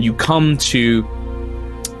 and you come to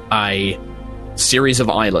a series of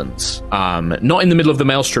islands. Not in the middle of the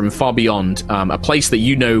maelstrom, far beyond, a place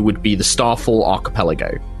that would be the Starfall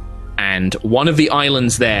Archipelago. And one of the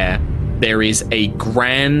islands there is a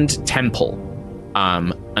grand temple,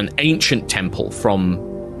 an ancient temple from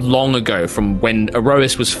long ago, from when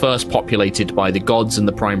Aerois was first populated by the gods and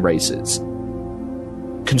the prime races,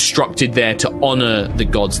 constructed there to honor the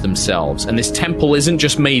gods themselves. And this temple isn't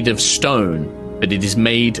just made of stone, but it is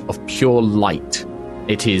made of pure light.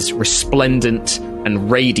 It is resplendent and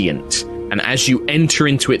radiant, and as you enter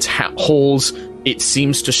into its halls, it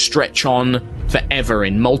seems to stretch on forever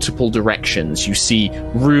in multiple directions. You see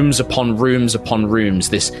rooms upon rooms upon rooms,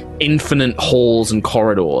 this infinite halls and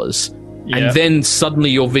corridors. Yeah. And then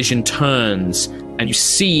suddenly your vision turns, and you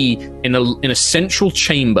see in a central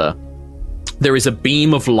chamber, there is a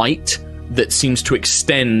beam of light that seems to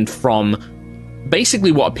extend from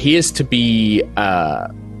basically what appears to be,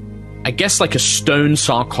 I guess, like a stone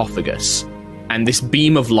sarcophagus. And this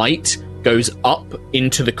beam of light goes up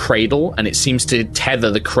into the cradle, and it seems to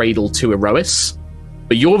tether the cradle to Aerois.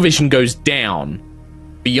 But your vision goes down,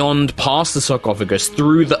 beyond, past the sarcophagus,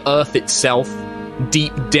 through the earth itself,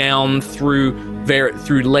 deep down through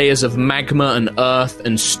layers of magma and earth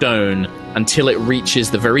and stone, until it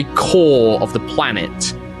reaches the very core of the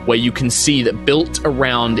planet, where you can see that built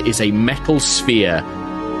around is a metal sphere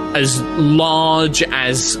as large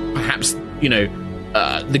as perhaps,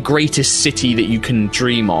 the greatest city that you can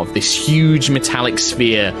dream of. This huge metallic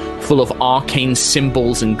sphere full of arcane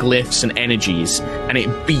symbols and glyphs and energies, and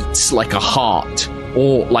it beats like a heart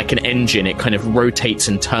or like an engine. It kind of rotates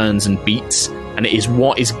and turns and beats, and it is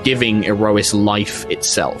what is giving Aerois life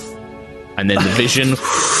itself. And then the vision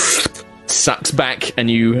sucks back, and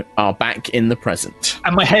you are back in the present.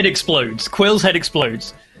 And my head explodes. Quill's head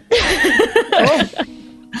explodes.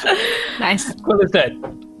 Nice. Quill is dead.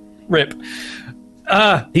 Rip.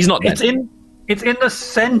 He's not dead. It's in the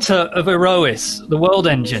center of Aerois, the world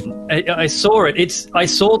engine. I saw it. I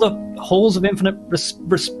saw the halls of infinite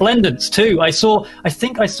resplendence too. I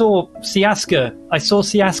think I saw Siaska. I saw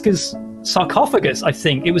Siaska's sarcophagus. I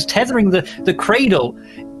think it was tethering the cradle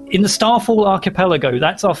in the Starfall Archipelago.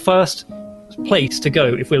 That's our first place to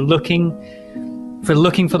go if we're looking for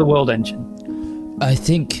the world engine. I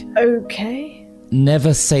think. Okay.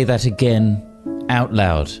 Never say that again out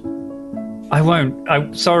loud. I won't.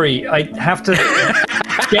 I'm sorry. I have to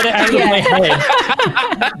get it out of my head.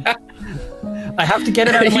 I have to get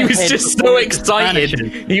it out of my head. He was just so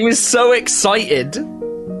excited. He was so excited.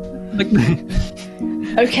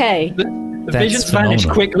 Okay. The visions vanished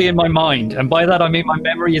quickly in my mind, and by that I mean my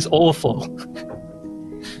memory is awful.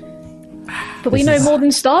 But we know more than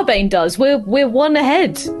Starbane does. We're one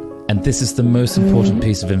ahead. And this is the most important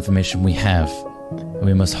piece of information we have. And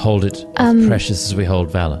we must hold it as precious as we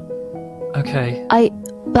hold Valor. Okay.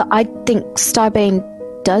 But I think Starbane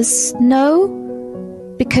does know,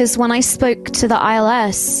 because when I spoke to the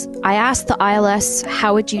ILS, I asked the ILS,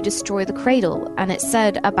 how would you destroy the cradle? And it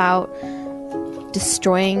said about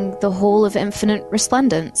destroying the Hall of Infinite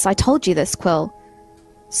Resplendence. I told you this, Quill.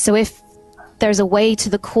 So if there's a way to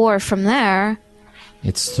the core from there...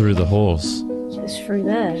 It's through the halls. It's through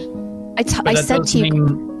there. I said to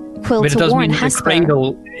you, Quill, to warn Hesper. The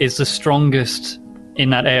cradle is the strongest in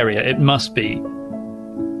that area. It must be.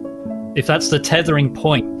 If that's the tethering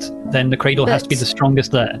point, then the cradle has to be the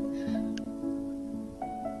strongest there.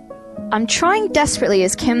 I'm trying desperately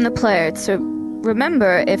as Kim the player to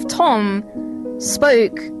remember if Tom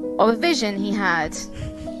spoke of a vision he had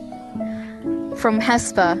from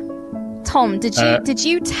Hesper. Tom, did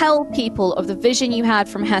you tell people of the vision you had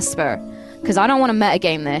from Hesper? Because I don't want to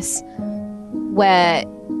metagame this, where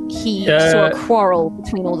he saw a quarrel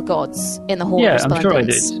between all the gods in the Hall of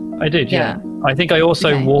Resplendence. I'm sure I did, yeah. I think I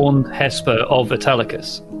also warned Hesper of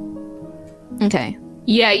Italicus. Okay.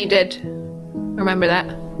 Yeah, you did. Remember that.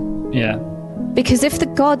 Yeah. Because if the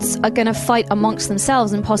gods are going to fight amongst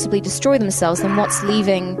themselves and possibly destroy themselves, then what's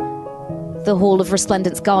leaving the Hall of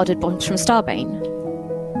Resplendence guarded from Starbane?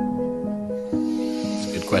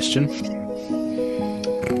 Good question.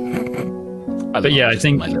 But yeah, I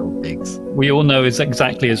think my little pigs. We all know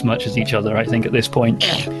exactly as much as each other, I think, at this point.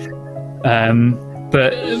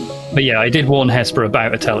 But yeah, I did warn Hesper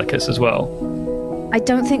about Italicus as well. I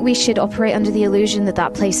don't think we should operate under the illusion that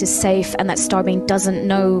that place is safe and that Starbane doesn't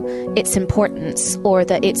know its importance, or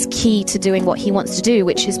that it's key to doing what he wants to do,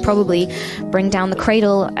 which is probably bring down the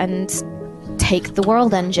cradle and take the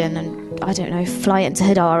world engine and, I don't know, fly it into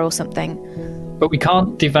Hadar or something. But we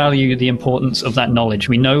can't devalue the importance of that knowledge.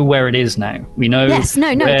 We know where it is now. We know yes,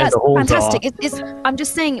 no, where that's the halls fantastic. are. I'm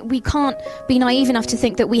just saying we can't be naive enough to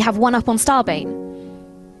think that we have one up on Starbane.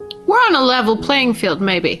 We're on a level playing field,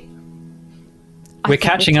 maybe. We're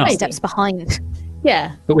catching up. Steps behind.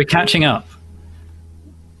 Yeah. But we're catching up.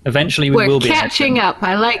 Eventually we will be. We're catching up.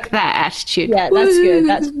 I like that attitude. Yeah, that's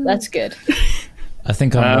good. That's good. I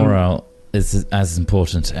think our morale is as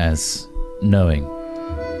important as knowing.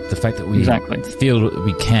 The fact that we feel that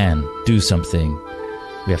we can do something,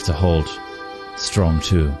 we have to hold strong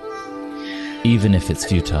too, even if it's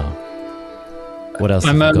futile. What else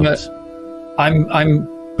have you got? I'm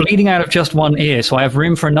bleeding out of just one ear, so I have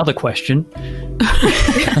room for another question.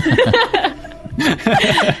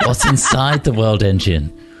 What's inside the world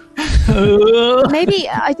engine? Maybe,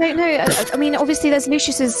 I don't know. I mean, obviously there's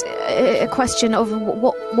Lucius's question of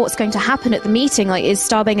what's going to happen at the meeting. Like, is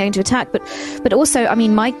Starbane going to attack? But also, I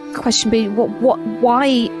mean, my question would be,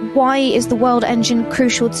 why is the world engine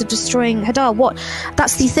crucial to destroying Hadar?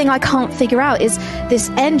 That's the thing I can't figure out, is this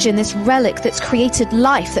engine, this relic that's created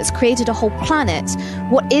life, that's created a whole planet.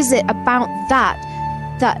 What is it about that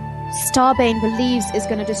Starbane believes is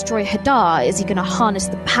going to destroy Hadar? Is he going to harness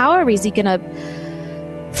the power? Is he going to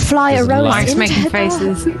fly Aerois into making Hadar?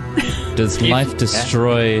 faces. Does life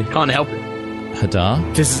destroy Can't help it.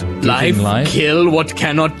 Hadar? Does life kill what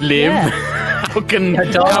cannot live? Yeah. How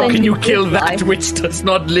can you kill that which does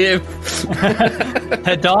not live?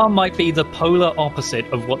 Hadar might be the polar opposite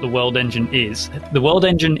of what the world engine is. The world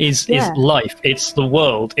engine is life. It's the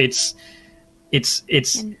world. It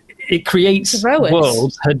creates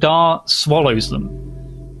worlds. Hadar swallows them.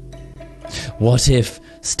 What if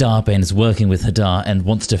Starbane is working with Hadar and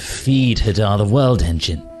wants to feed Hadar the world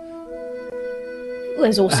engine?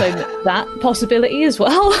 There's also that possibility as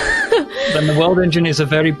well. Then the world engine is a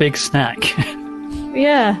very big snack.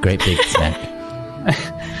 Yeah. Great big snack.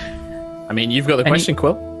 I mean, you've got the question,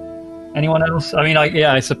 Quill. Anyone else? I mean,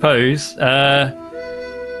 I suppose. I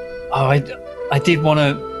did want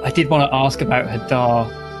to ask about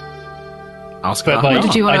Hadar. What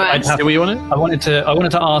did you want to ask? I wanted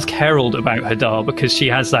to ask Herald about Hadar, because she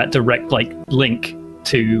has that direct link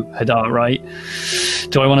to Hadar, right?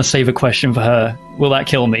 Do I want to save a question for her? Will that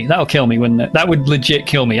kill me? That'll kill me, wouldn't it? That would legit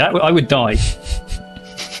kill me. I would die.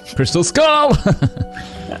 Crystal Skull!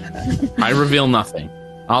 I reveal nothing.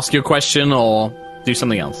 Ask your question or do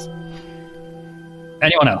something else.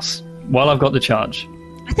 Anyone else? While I've got the charge.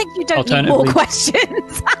 I think you don't need more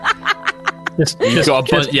questions. You've got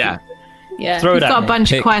a bunch, yeah. Yeah. Throw it You've at got a me.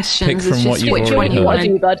 bunch of questions. Pick from what you've which already one you heard. want to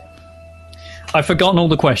do, bud? I've forgotten all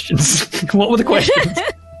the questions. What were the questions?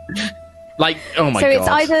 Like, oh my god. So it's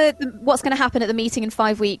either what's going to happen at the meeting in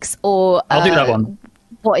 5 weeks, or I'll do that one.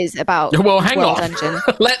 What is it about? Well, hang World on. Engine?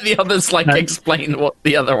 Let the others explain what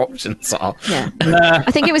the other options are. Yeah.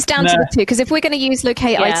 I think it was down to the two, because if we're going to use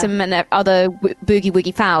locate item and other boogie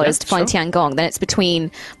woogie powers to find Tiangong, then it's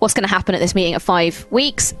between what's going to happen at this meeting at 5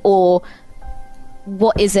 weeks, or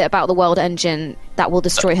what is it about the world engine that will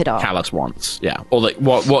destroy Hadar? Callus wants, yeah. Or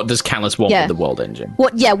what does Callus want with the world engine?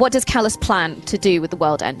 What does Callus plan to do with the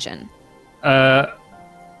world engine?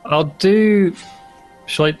 I'll do...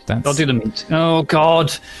 I'll do the meet. Oh,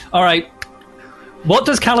 God. All right. What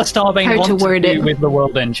does Callus Starbane want to do with the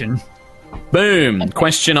world engine? Boom.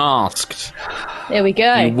 Question asked. There we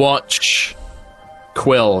go. You watch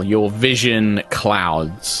Quill, your vision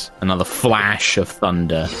clouds. Another flash of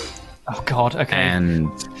thunder. Oh, God. Okay.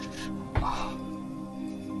 And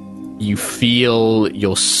you feel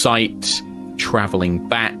your sight traveling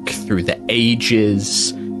back through the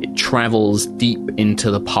ages. It It travels deep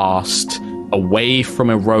into the past, away from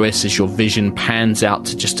Aerois as your vision pans out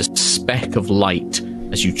to just a speck of light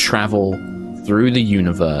as you travel through the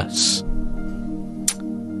universe.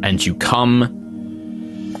 And you come...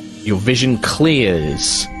 Your vision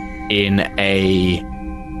clears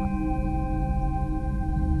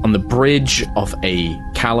on the bridge of a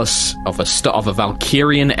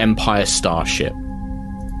Valkyrian Empire starship.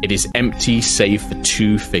 It is empty save for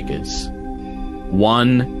two figures.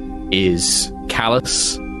 One is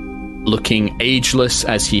Callus, looking ageless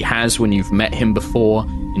as he has when you've met him before,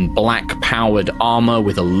 in black-powered armor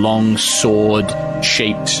with a long sword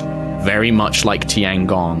shaped very much like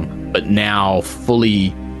Tiangong, but now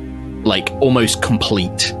fully, almost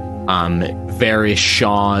complete. Various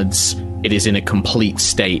shards. It is in a complete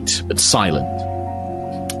state, but silent.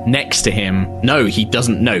 Next to him, he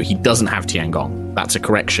doesn't have Tiangong. That's a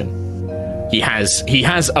correction. He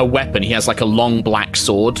has a weapon. He has a long black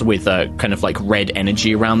sword with a kind of red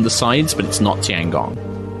energy around the sides, but it's not Tiangong.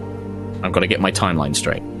 I've got to get my timeline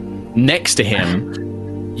straight. Next to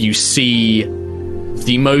him, you see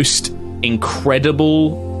the most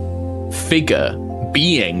incredible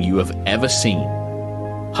being you have ever seen.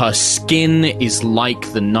 Her skin is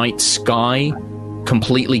like the night sky,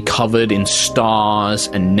 completely covered in stars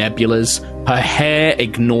and nebulas. Her hair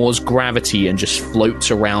ignores gravity and just floats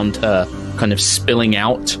around her, kind of spilling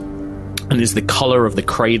out, and is the color of the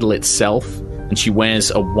cradle itself. And she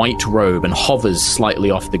wears a white robe and hovers slightly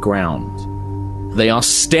off the ground. They are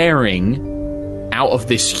staring out of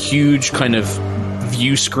this huge kind of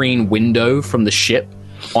view screen window from the ship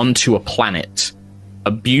onto a planet.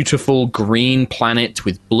 A beautiful green planet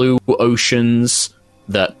with blue oceans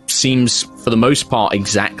that seems, for the most part,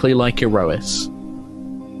 exactly like Aerois.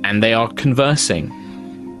 And they are conversing,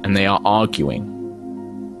 and they are arguing.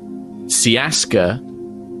 Siaska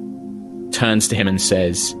turns to him and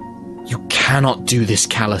says, "You cannot do this,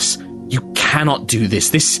 Callus. You cannot do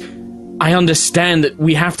this. I understand that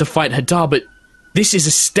we have to fight Hadar, but this is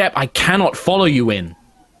a step I cannot follow you in."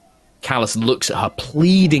 Callus looks at her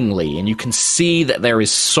pleadingly, and you can see that there is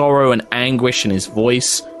sorrow and anguish in his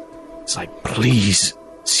voice. It's like, "Please,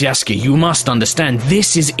 Siaska, you must understand.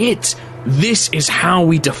 This is it. This is how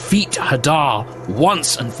we defeat Hadar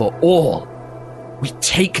once and for all. We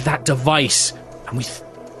take that device, and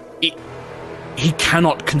he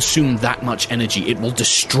cannot consume that much energy. It will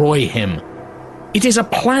destroy him. It is a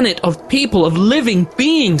planet of people, of living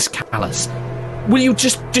beings, Callus. Will you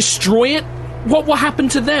just destroy it? What will happen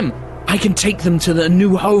to them? I can take them to the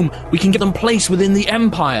new home. We can get them placed within the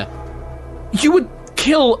Empire. You would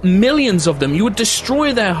kill millions of them. You would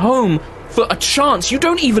destroy their home for a chance. You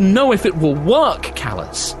don't even know if it will work,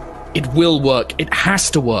 Callus. It will work. It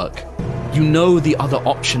has to work. You know the other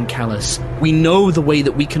option, Callus. We know the way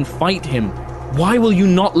that we can fight him. Why will you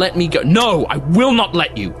not let me go? No, I will not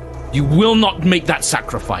let you. You will not make that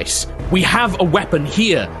sacrifice. We have a weapon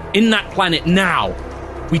here, in that planet now.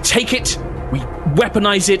 We take it, we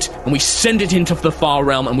weaponize it, and we send it into the far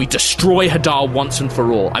realm, and we destroy Hadar once and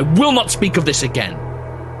for all. I will not speak of this again.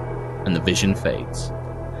 And the vision fades.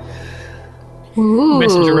 Ooh.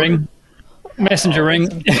 Messenger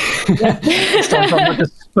ring. I'm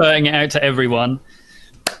just spurring it out to everyone.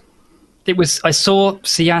 I saw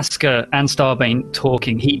Siaska and Starbane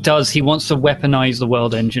talking. He wants to weaponize the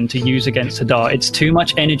world engine to use against Hadar. It's too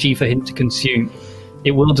much energy for him to consume.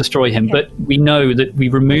 It will destroy him, but we know that we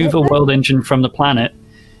remove a world engine from the planet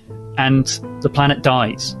and the planet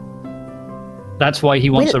dies. That's why he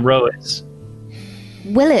wants Aerois.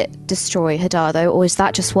 Will it destroy Hadar though, or is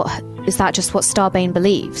that just what Starbane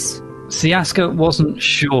believes? Siaska wasn't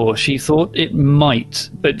sure. She thought it might,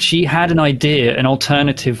 but she had an idea, an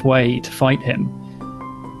alternative way to fight him.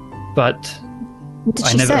 But What did I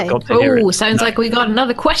she never say? got to hear it. Oh, sounds like we got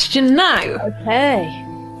another question now Okay.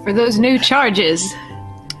 for those new charges.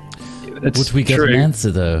 It's Would we get true. an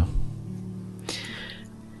answer, though?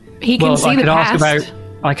 He can see the past.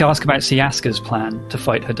 I could ask about Siaska's plan to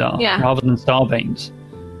fight Hadar, Yeah. rather than Starbane's.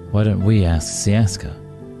 Why don't we ask Siaska?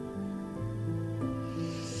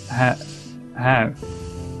 How?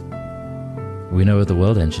 We know where the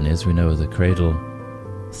world engine is. We know where the cradle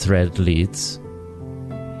thread leads.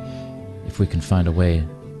 If we can find a way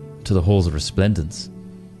to the halls of resplendence,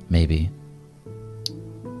 maybe.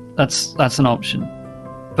 That's an option.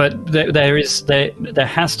 But there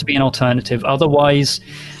has to be an alternative. Otherwise,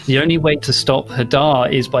 the only way to stop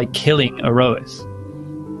Hadar is by killing Aerois.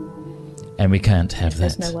 And we can't have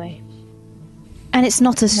that. There's no way. And it's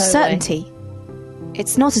not a way. certainty.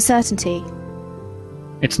 It's not a certainty.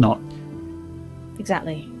 It's not.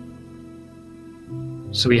 Exactly.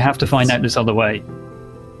 So we have to find out this other way.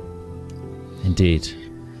 Indeed.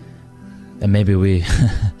 And maybe we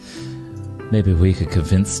could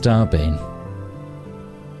convince Starbane.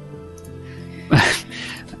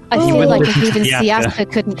 I feel like if even Siaska.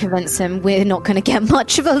 Siaska couldn't convince him, we're not going to get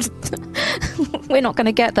much of a... we're not going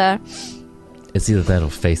to get there. It's either that or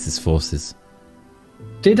face his forces.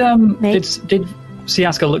 Did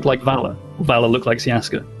Siaska look like Vala? Or Vala look like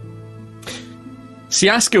Siaska?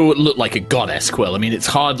 Siaska would look like a goddess, Quill. I mean, it's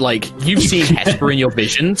hard, like, you've seen Hesper in your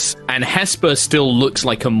visions, and Hesper still looks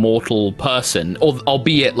like a mortal person,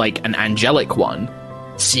 albeit, like, an angelic one.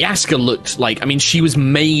 Siaska looked like, I mean, she was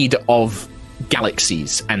made of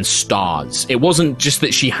galaxies and stars. It wasn't just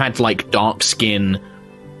that she had, like, dark skin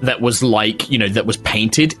that was, like, you know, that was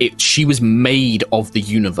painted. She was made of the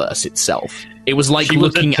universe itself. It was like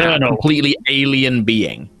looking at a completely alien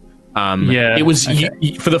being. It was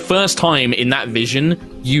for the first time in that vision,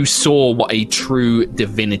 you saw what a true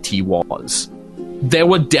divinity was. There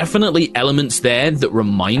were definitely elements there that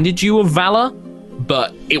reminded you of Vala,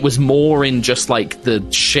 but it was more in just like the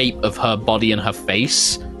shape of her body and her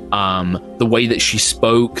face, the way that she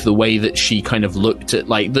spoke, the way that she kind of looked at,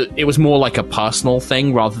 like it was more like a personal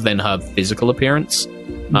thing rather than her physical appearance.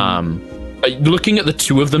 Looking at the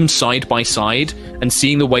two of them side by side and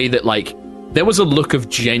seeing the way that, like, there was a look of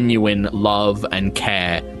genuine love and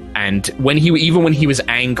care, and when he was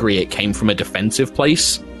angry, it came from a defensive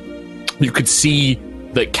place. You could see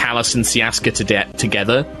that Callus and Siaska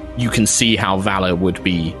together. You can see how Vala would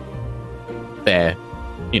be there,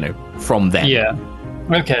 you know, from them. Yeah.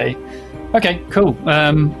 Okay, cool.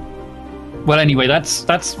 Well, anyway, that's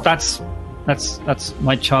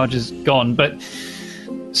my charge is gone, but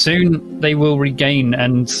soon they will regain,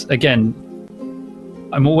 and again,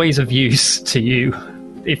 I'm always of use to you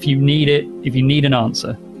if you need it, if you need an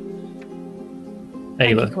answer.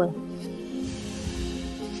 Ayla.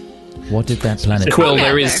 What did that planet... Quill,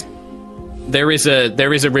 there is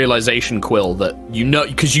a realization, Quill, that you know,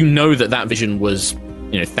 because you know that vision was,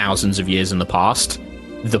 you know, thousands of years in the past.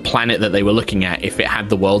 The planet that they were looking at, if it had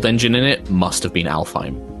the world engine in it, must have been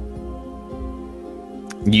Alfheim.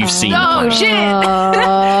 You've seen the planet.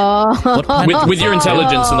 with your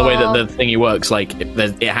intelligence and the way that the thingy works, like,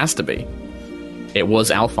 it has to be. It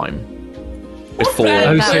was Alfheim. Before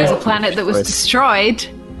that was a planet that was destroyed.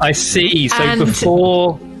 I see. So And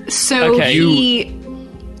before... So Here's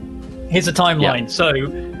a timeline. Yeah. So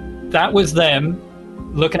that was them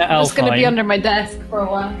looking at Alfheim. It's going to be under my desk for a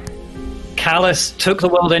while. Callus took the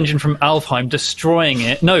world engine from Alfheim, destroying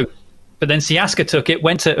it. No, but then Siaska took it,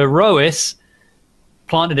 went to Aerois,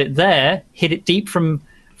 planted it there, hid it deep from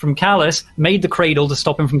Callus, made the cradle to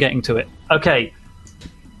stop him from getting to it. Okay.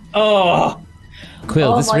 Oh.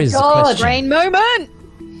 Quill, this raises a question. Brain moment!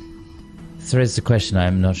 This raises a question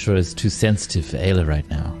I'm not sure is too sensitive for Ayla right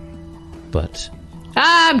now. But...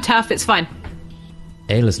 I'm tough, it's fine.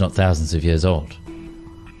 Ayla's not thousands of years old.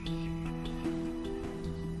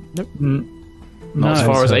 Nope. Not as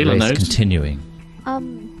far as Ayla knows. Continuing.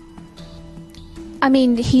 I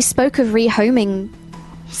mean, he spoke of rehoming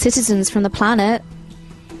citizens from the planet,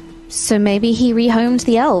 so maybe he rehomed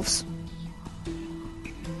the elves.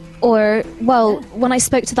 Or, well, when I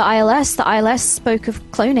spoke to the ILS spoke of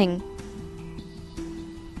cloning.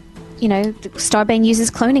 You know, Starbane uses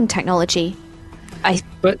cloning technology. I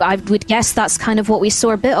would guess that's kind of what we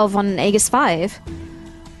saw a bit of on Aegis 5.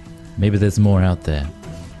 Maybe there's more out there.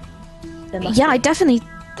 Yeah, I definitely...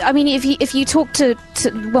 I mean, if you talk to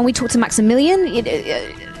when we talk to Maximilian,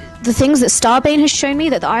 the things that Starbane has shown me,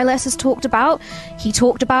 that the ILS has talked about, he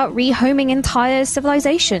talked about rehoming entire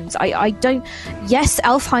civilizations. I don't... Yes,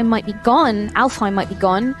 Alfheim might be gone,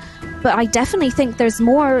 but I definitely think there's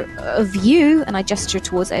more of you, and I gesture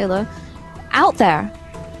towards Ayla, out there.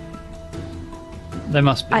 There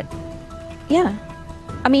must be. Yeah.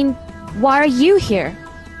 I mean, why are you here,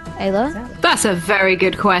 Ayla? That's a very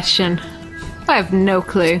good question. I have no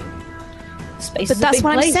clue. Space But is a that's big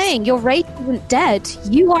what place. I'm saying. Your race isn't dead.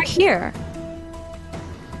 You are here.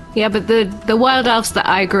 Yeah, but the wild elves that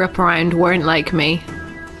I grew up around weren't like me.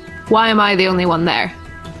 Why am I the only one there?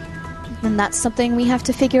 And that's something we have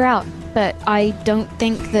to figure out. But I don't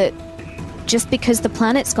think that just because the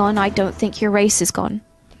planet's gone, I don't think your race is gone.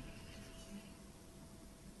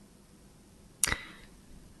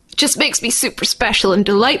 Just makes me super special and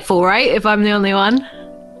delightful, right? If I'm the only one.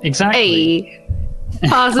 Exactly. Hey.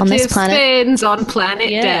 Positive On this planet. spins on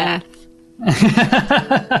planet Yeah.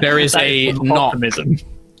 Death. There is a knock. Optimism.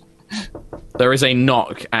 There is a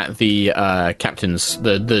knock at the captain's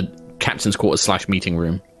captain's quarters / meeting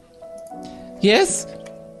room. Yes?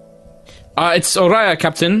 It's Aerois,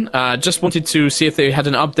 Captain. Just wanted to see if they had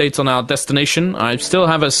an update on our destination. I still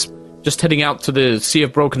have us just heading out to the Sea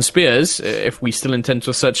of Broken Spears, if we still intend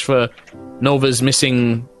to search for Nova's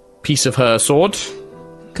missing piece of her sword.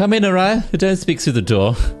 Come in, Aerois. Don't speak through the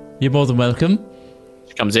door. You're more than welcome.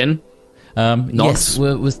 She comes in. Yes,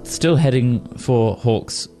 we're still heading for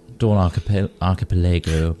Hawk's Dawn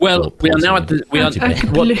Archipelago. Well, we are now at the we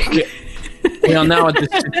are now at the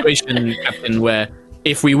situation, Captain, where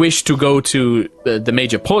if we wish to go to the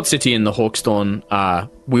major port city in the Hawksdawn,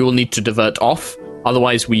 we will need to divert off.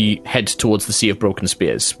 Otherwise, we head towards the Sea of Broken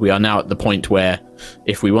Spears. We are now at the point where,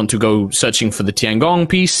 if we want to go searching for the Tiangong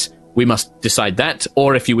piece, we must decide that.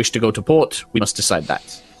 Or if you wish to go to port, we must decide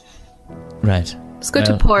that. Right. Let's go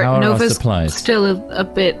to port. How are our Nova's supplies? still a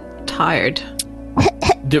bit tired.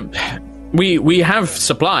 We have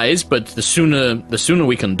supplies, but the sooner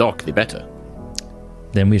we can dock, the better.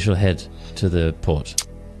 Then we shall head to the port.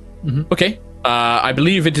 Mm-hmm. Okay. I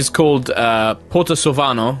believe it is called Porto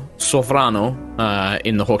Sovrano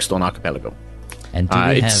in the Hawksdawn Archipelago. And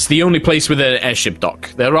it's the only place with an airship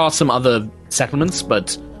dock. There are some other settlements,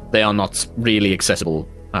 but they are not really accessible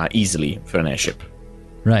easily for an airship.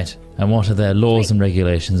 Right. And what are their laws and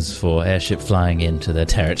regulations for airship flying into their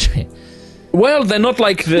territory? Well, they're not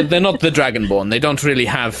like they're not the Dragonborn. They don't really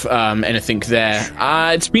have anything there.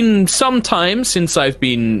 It's been some time since I've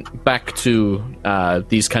been back to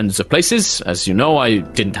these kinds of places. As you know, I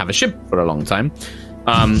didn't have a ship for a long time.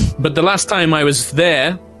 But the last time I was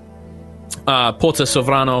there, Porto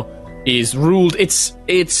Sovrano is ruled.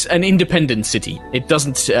 It's an independent city. It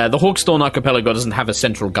doesn't. The Hawksdawn Archipelago doesn't have a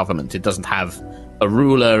central government. It doesn't have a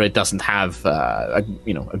ruler. It doesn't have a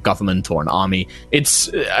government or an army. It's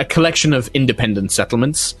a collection of independent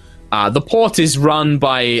settlements. The port is run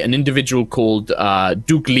by an individual called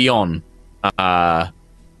Duke Leon, a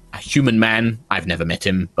human man. I've never met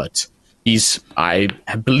him, but I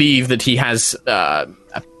believe that he has a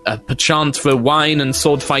penchant for wine and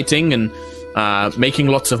sword fighting and making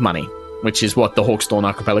lots of money, which is what the Hawksdawn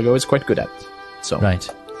Archipelago is quite good at. So right.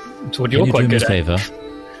 It's what you're quite good at. Can you do me a favor?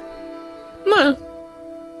 No.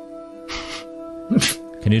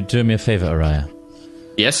 Can you do me a favor, Aerois?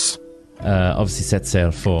 Yes. Obviously set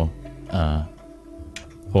sail for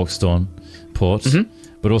Hawksdawn Port,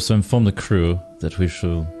 but also inform the crew that we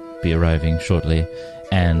shall be arriving shortly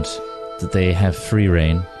and that they have free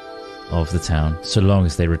reign of the town so long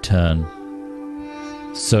as they return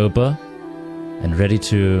sober and ready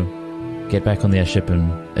to get back on the airship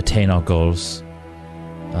and attain our goals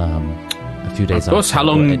a few days after. Of course. How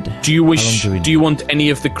long do you wish? Do you want any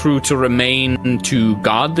of the crew to remain to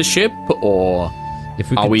guard the ship, or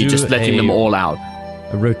are we just letting them all out?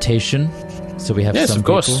 A rotation, so we have yes, some of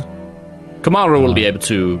course. people. Kamara will be able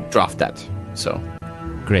to draft that. So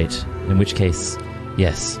great. In which case,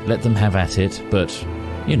 yes, let them have at it. But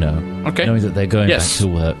knowing that they're going back to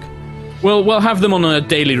work. Well, we'll have them on a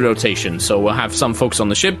daily rotation. So we'll have some folks on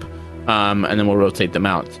the ship, and then we'll rotate them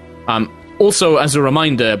out. Also, as a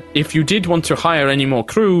reminder, if you did want to hire any more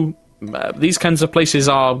crew, these kinds of places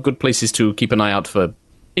are good places to keep an eye out for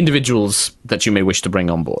individuals that you may wish to bring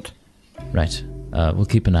on board. Right. We'll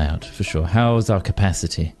keep an eye out, for sure. How's our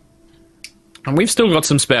capacity? And we've still got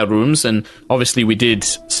some spare rooms, and obviously we did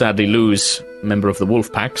sadly lose a member of the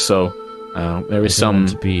wolf pack, so there is some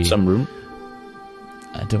room.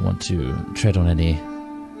 I don't want to tread on any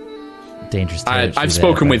dangerous territory. I've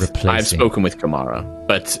spoken with Kamara,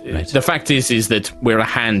 but the fact is that we're a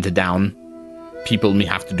hand down. People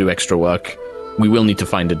have to do extra work. We will need to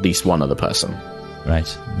find at least one other person. Right.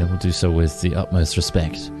 Then we'll do so with the utmost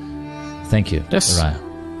respect. Thank you. Yes.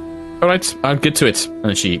 Aerois. All right, I'll get to it.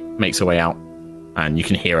 And she makes her way out, and you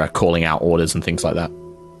can hear her calling out orders and things like that.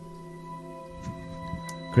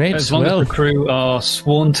 Great. As long as the crew are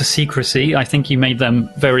sworn to secrecy, I think you made them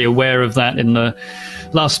very aware of that in the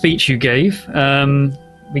last speech you gave.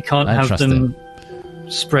 We can't have them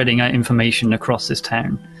spreading out information across this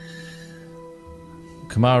town.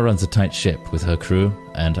 Kamara runs a tight ship with her crew,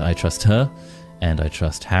 and I trust her, and I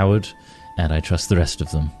trust Howard, and I trust the rest of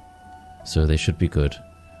them. So they should be good.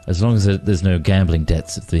 As long as there's no gambling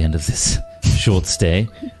debts at the end of this short stay,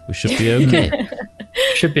 we should be okay.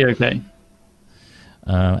 Should be okay.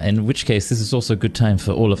 In which case, this is also a good time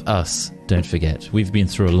for all of us, don't forget. We've been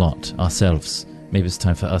through a lot ourselves. Maybe it's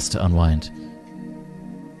time for us to unwind.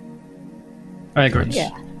 I agree.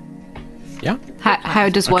 Yeah. How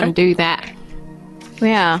does one do that?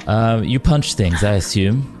 Yeah. You punch things, I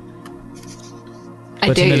assume.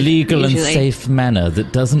 But in a legal usually. and safe manner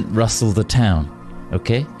that doesn't rustle the town.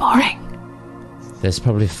 Okay? Boring. There's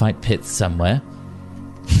probably fight pits somewhere.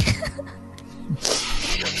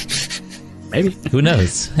 Maybe. Who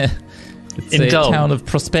knows? It's a town of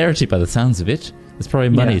prosperity by the sounds of it. There's probably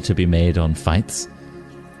money to be made on fights.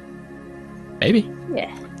 Maybe.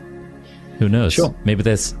 Yeah. Who knows? Sure. Maybe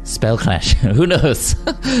there's spell clash. Who knows?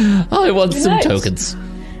 I want some knows? tokens.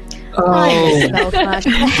 Spell clash. The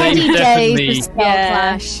heady days definitely- of spell Yeah.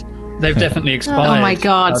 clash. They've definitely expired. Oh my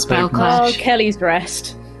god, Our spell tokens. Oh, clash. Kelly's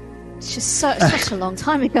rest. It's just such a long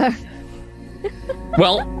time ago.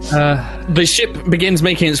 Well, the ship begins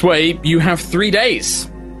making its way. You have 3 days.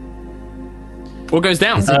 What goes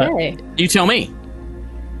down? Okay. You tell me.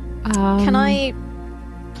 Can I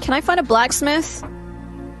find a blacksmith?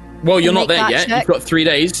 Well, you're And not make there that yet. check? You've got 3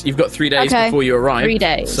 days. You've got 3 days Okay. before you arrive. 3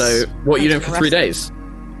 days. So, what are you doing for 3 days?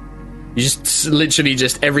 You just literally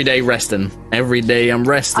just every day resting. Every day I'm I've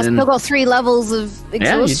resting. still got 3 levels of Yeah, you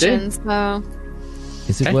do. exhaustion, so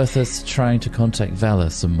Is it Okay. worth us trying to contact Valor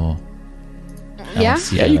some more? yeah.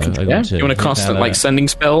 Alice, Yeah, you can. I Yeah. want to You want to hit cast Valor. like sending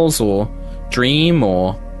spells or dream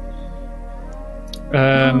or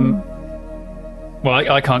Well,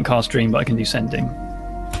 I can't cast Dream, but I can do Sending.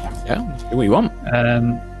 yeah, do what you want.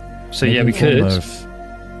 So Maybe yeah, we a form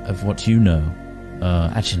could. of what you know.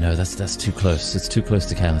 Actually, no, that's too close. It's too close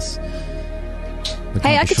to Callus.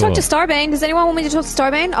 Hey, I could talk to Starbane. Does anyone want me to talk to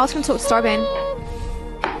Starbane? I was going to talk to Starbane.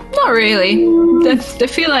 Not really. I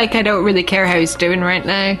feel like I don't really care how he's doing right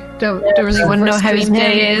now. Don't really want to know how his Stream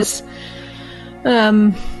him. day is.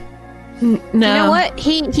 No. You know what?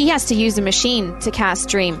 He has to use a machine to cast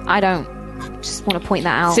Dream. I don't. Just want to point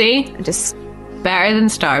that out. See? And just Better than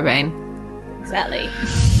Starbane. Exactly.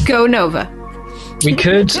 Go Nova. We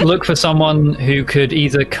could look for someone who could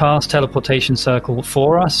either cast Teleportation Circle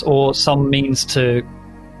for us, or some means to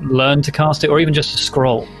learn to cast it, or even just a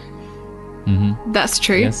scroll. That's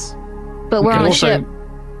true. Yes. but we're We on could a also, ship.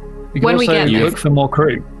 we could When we also get there. look for more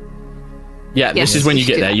crew. Yeah, Yes. this is when you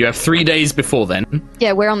get Do there. that. You have 3 days before then.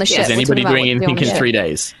 Yeah, we're on the ship. Is We're anybody talking about doing what to do anything on in the 3 ship.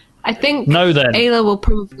 days? I think No, then. Ayla will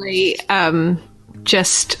probably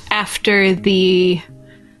just after the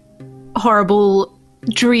horrible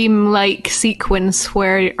dream-like sequence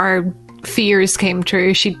where our fears came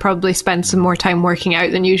true, she'd probably spend some more time working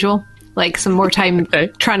out than usual. Like some more time Okay.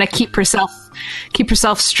 trying to keep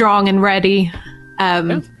herself strong and ready.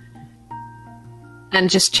 And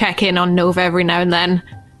just check in on Nova every now and then.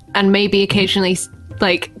 And maybe occasionally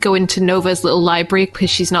like go into Nova's little library because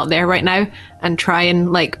she's not there right now and try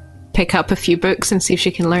and like pick up a few books and see if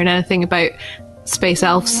she can learn anything about space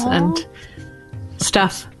elves and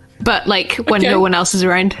stuff. But like when Okay. no one else is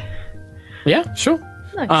around. Yeah, sure.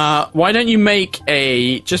 Nice. Why don't you make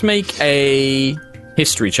a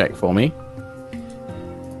history check for me,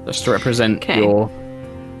 just to represent Okay. your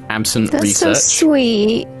absent That's so research.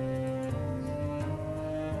 sweet.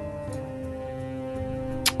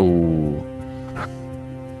 Ooh.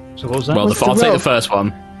 So what was that? Well, What's the I'll take roll? the first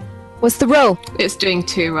one. What's the roll? It's doing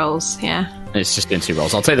 2 rolls, yeah. It's just doing 2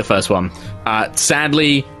 rolls. I'll take the first one.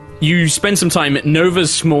 Sadly, you spend some time at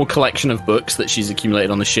Nova's small collection of books that she's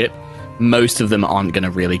accumulated on the ship. Most of them aren't going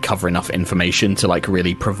to really cover enough information to like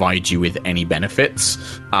really provide you with any benefits.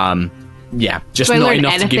 Yeah, just Do I not learn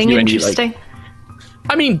enough to give anything you any. interesting?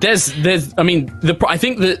 I mean, I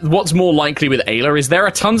think that what's more likely with Ayla is there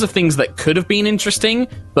are tons of things that could have been interesting,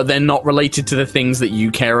 but they're not related to the things that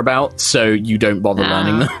you care about, so you don't bother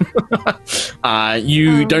learning them.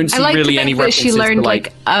 You don't see I like really to any think that references she learned to,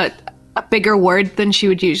 like a bigger word than she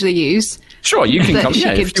would usually use. Sure, you can that come. she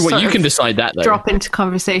Yeah, could if you want, sort you of can decide that though. Drop into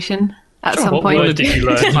conversation at some What point. word did you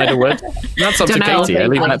learn? Decide a word. That's up to Dunno. Katie. I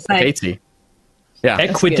leave that to Say. Katie. Yeah.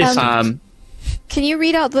 Equidistant. Can you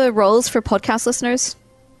read out the rolls for podcast listeners?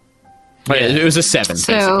 Oh, yeah, it was a 7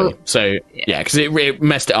 So- basically. So yeah, because it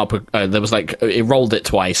messed it up. There was like it rolled it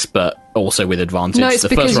twice, but also with advantage. No, it's The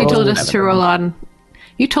because first you roll told was us 7. to roll on.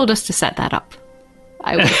 You told us to set that up.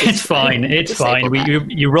 I would It's fine. It's disable fine. that.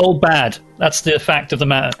 You rolled bad. That's the fact of the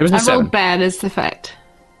matter. It was a I 7. rolled bad as the fact.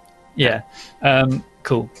 Yeah.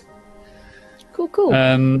 Cool. Cool.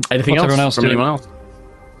 Anything what's else everyone else from doing? anyone else?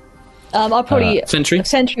 I'll probably Sentry?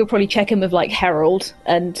 will probably check in with like Harold,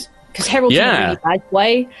 and because Harold's in Yeah. a really bad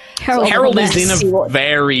way. So Harold I'll is in see a what-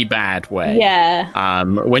 very bad way. yeah.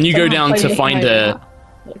 When you So go I'm down probably to looking find over.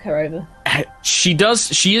 Look her over.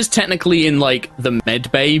 she is technically in like the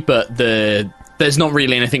med bay, but there's not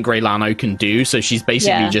really anything Grey Lano can do, so she's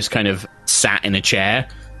basically Yeah. just kind of sat in a chair.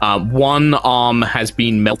 One arm has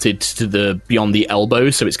been melted to the beyond the elbow,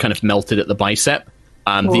 so it's kind of melted at the bicep.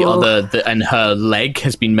 The other and her leg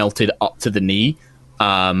has been melted up to the knee.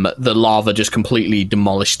 The lava just completely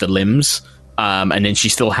demolished the limbs. And then she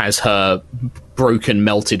still has her broken,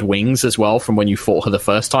 melted wings as well from when you fought her the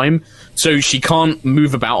first time. So she can't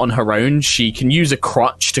move about on her own. She can use a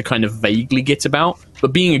crutch to kind of vaguely get about.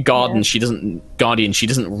 But being a guardian, she doesn't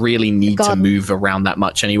really need to move around that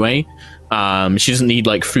much anyway. She doesn't need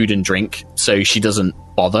like food and drink, so she doesn't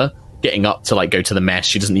bother. getting up to like go to the mess.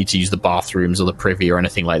 She doesn't need to use the bathrooms or the privy or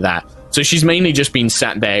anything like that. So she's mainly just been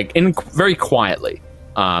sat there very quietly.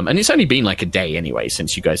 And it's only been like a day anyway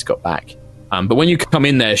since you guys got back. But when you come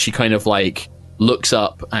in there, she kind of like looks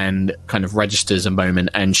up and kind of registers a moment,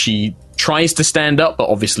 and she tries to stand up but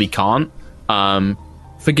obviously can't.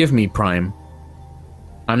 Forgive me, Prime.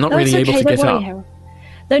 I'm not really able to get up. Harold.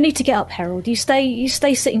 No need to get up, Harold. You stay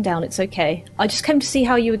sitting down. It's okay. I just came to see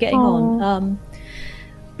how you were getting on.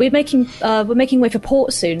 We're making way for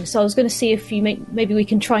port soon, so I was going to see if maybe we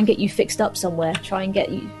can try and get you fixed up somewhere. Try and get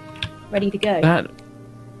you ready to go.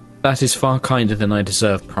 That is far kinder than I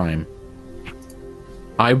deserve, Prime.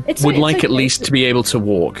 I would like okay. At least to be able to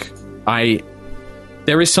walk.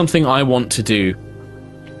 There is something I want to do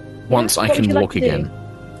once I can walk again.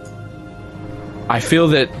 I feel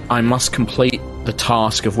that I must complete the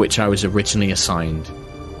task of which I was originally assigned.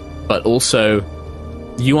 But also,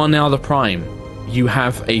 you are now the Prime. You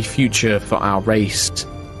have a future for our race,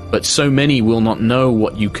 but so many will not know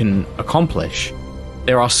what you can accomplish.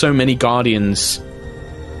 There are so many Guardians,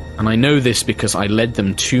 and I know this because I led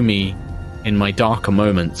them to me in my darker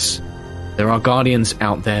moments. There are Guardians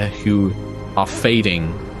out there who are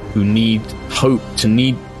fading, who need hope,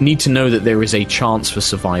 need to know that there is a chance for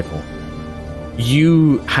survival.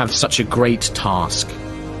 You have such a great task.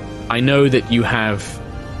 I know that you have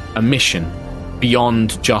a mission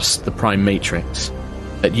beyond just the Prime Matrix,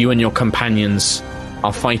 that you and your companions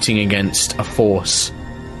are fighting against a force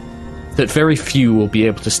that very few will be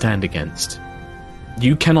able to stand against.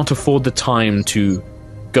 You cannot afford the time to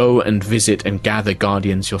go and visit and gather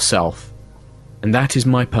Guardians yourself, and that is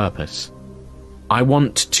my purpose. I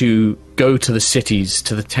want to go to the cities,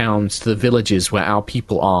 to the towns, to the villages where our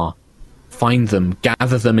people are, find them,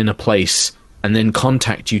 gather them in a place, and then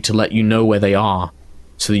contact you to let you know where they are,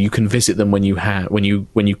 so that you can visit them when you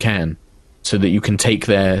can, so that you can take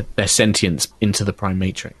their sentience into the Prime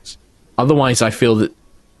Matrix. Otherwise, I feel that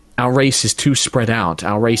our race is too spread out.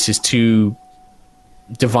 Our race is too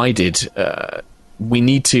divided. We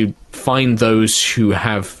need to find those who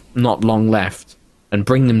have not long left and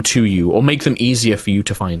bring them to you, or make them easier for you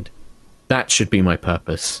to find. That should be my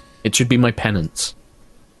purpose. It should be my penance.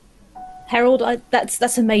 Harold,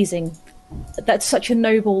 that's amazing. That's such a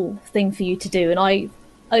noble thing for you to do, and I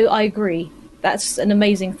agree. That's an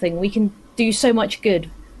amazing thing. We can do so much good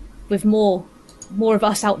with more of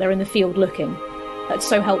us out there in the field looking. That's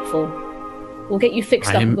so helpful. We'll get you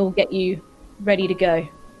fixed up and we'll get you ready to go.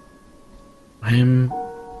 I am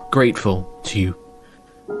grateful to you,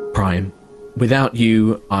 Prime. Without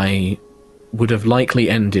you, I would have likely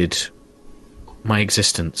ended my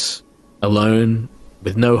existence, alone,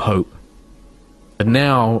 with no hope. But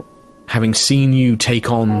now, having seen you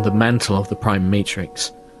take on the mantle of the Prime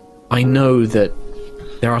Matrix, I know that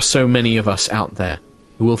there are so many of us out there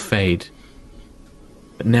who will fade.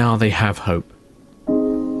 But now they have hope.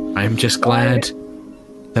 I am just glad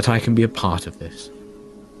that I can be a part of this.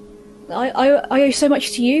 I owe so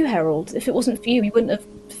much to you, Harold. If it wasn't for you, we wouldn't have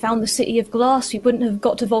found the City of Glass. We wouldn't have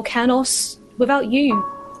got to Volcanos. Without you,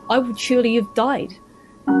 I would surely have died.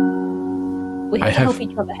 We're here to help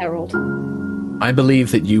each other, Harold. I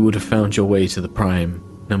believe that you would have found your way to the Prime,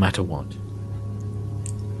 no matter what.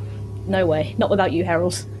 No way. Not without you,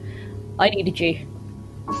 Harold. I needed you.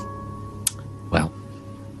 Well,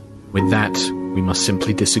 with that, we must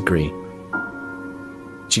simply disagree.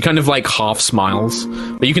 She kind of, like, half smiles.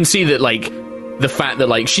 But you can see that, like, the fact that,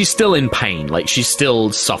 like, she's still in pain. Like, she's still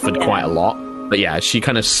suffered quite a lot. But yeah, she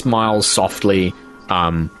kind of smiles softly,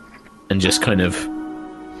 and just kind of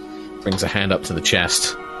brings a hand up to the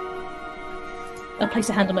chest. I'll place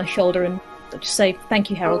a hand on her shoulder and just say, thank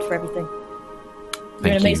you, Harold, for everything.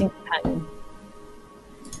 You're an amazing companion.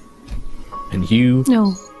 And you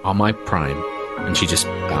are my Prime. And she just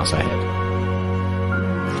bows her head.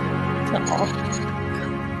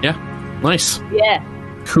 Yeah, nice. Yeah.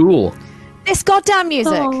 Cool. This goddamn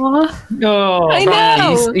music. Oh, I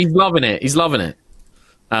know. He's loving it. He's loving it.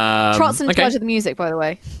 Trot's in charge of the music, by the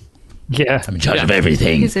way. Yeah. I'm in charge of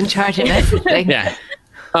everything. He's in charge of everything. Yeah.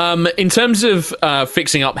 In terms of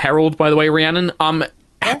fixing up Harold, by the way, Rhiannon,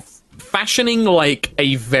 fashioning like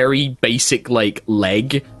a very basic like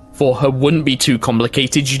leg for her wouldn't be too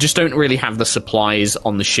complicated. You just don't really have the supplies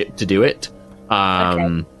on the ship to do it.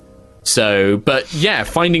 So, but yeah,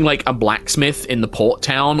 finding like a blacksmith in the port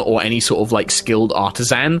town or any sort of like skilled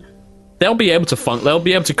artisan, they'll be able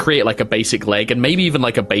to create like a basic leg and maybe even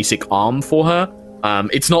like a basic arm for her.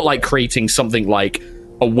 It's not like creating something like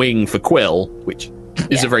a wing for Quill, which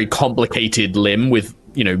is a very complicated limb with,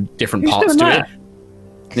 you know, different parts to it.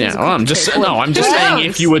 Yeah, well, I'm just saying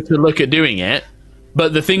if you were to look at doing it,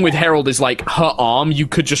 But the thing with Herald is, like, her arm you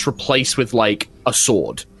could just replace with, like, a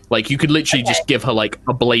sword. Like, you could literally just give her, like,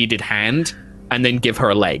 a bladed hand and then give her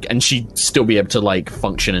a leg, and she'd still be able to, like,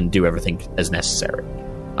 function and do everything as necessary.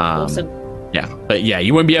 Awesome. Yeah, but yeah,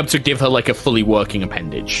 you won't be able to give her, like, a fully working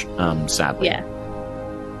appendage, sadly. Yeah.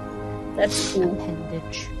 That's cool.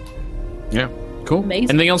 Appendage. Yeah, cool.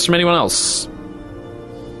 Amazing. Anything else from anyone else?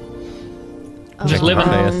 Just living.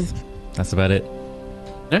 That's about it.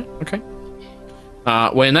 Yeah, okay.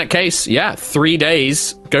 Well, in that case, yeah, 3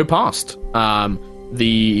 days go past.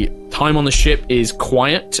 The time on the ship is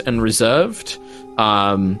quiet and reserved.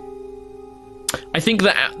 I think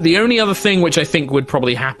that the only other thing which I think would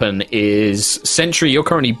probably happen is Sentry, you're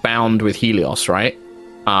currently bound with Helios, right?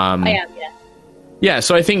 I am, yeah. Yeah,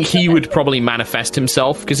 so I think he would probably manifest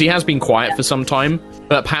himself, because he has been quiet for some time,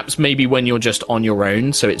 but perhaps maybe when you're just on your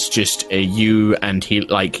own, so it's just you and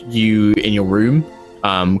you in your room,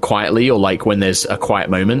 quietly, or like when there's a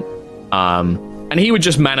quiet moment. And he would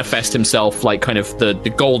just manifest himself, like kind of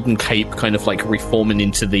the golden cape kind of like reforming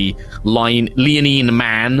into the leonine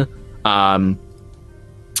man,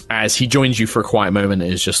 as he joins you for a quiet moment,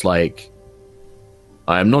 and is just like,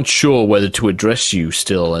 I am not sure whether to address you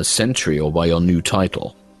still as Sentry or by your new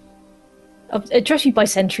title. Address me by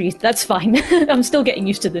Sentry, that's fine. I'm still getting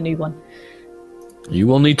used to the new one. You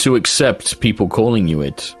will need to accept people calling you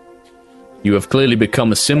it. You have clearly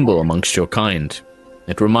become a symbol amongst your kind.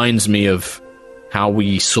 It reminds me of how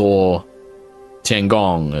we saw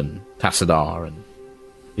Tiangong and Tassadar and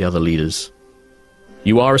the other leaders.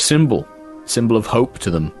 You are a symbol of hope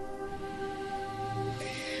to them.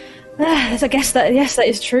 I guess that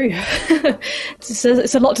is true.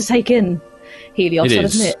 It's a lot to take in, Helios, I'll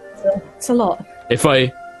admit. It's a lot.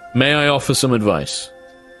 May I offer some advice?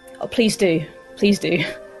 Oh, please do. Please do.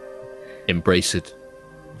 Embrace it.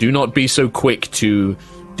 Do not be so quick to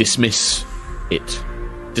dismiss it.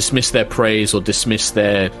 Dismiss their praise or dismiss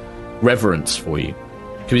their reverence for you.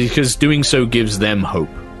 Because doing so gives them hope.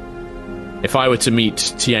 If I were to meet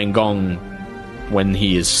Tiangong when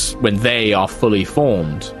they are fully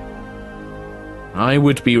formed, I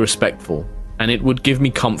would be respectful, and it would give me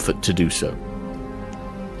comfort to do so.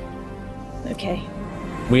 Okay.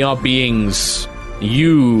 We are beings,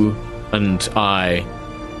 you and I,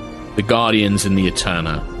 the Guardians and the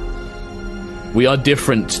Eterna. We are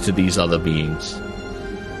different to these other beings.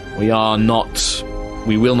 We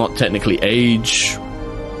will not technically age.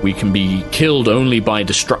 We can be killed only by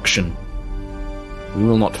destruction. We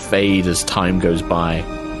will not fade as time goes by.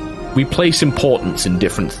 We place importance in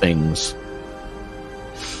different things.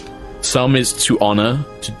 Some is to honor,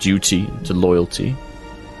 to duty, to loyalty.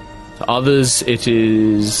 To others, it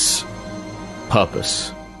is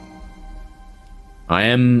purpose. I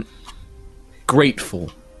am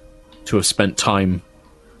grateful to have spent time,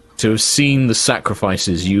 to have seen the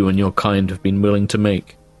sacrifices you and your kind have been willing to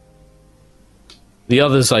make. The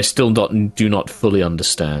others I still do not fully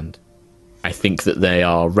understand. I think that they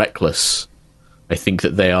are reckless. I think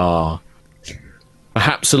that they are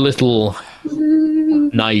perhaps a little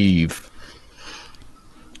naive.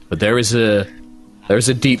 But there is a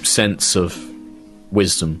deep sense of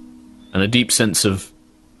wisdom and a deep sense of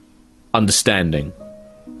understanding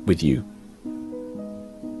with you.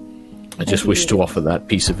 I just wish to offer that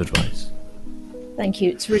piece of advice. Thank you,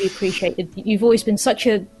 it's really appreciated. You've always been such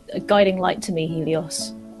a guiding light to me,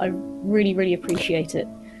 Helios. I really, really appreciate it.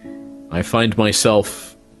 I find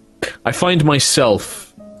myself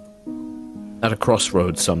at a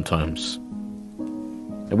crossroads sometimes.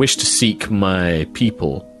 I wish to seek my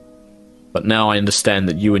people, but now I understand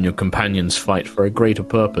that you and your companions fight for a greater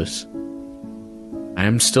purpose. I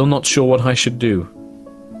am still not sure what I should do.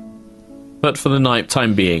 But for the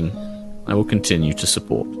time being, I will continue to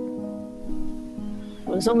support.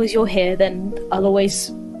 Well, as long as you're here, then I'll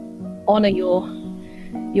always honor your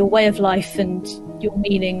way of life and your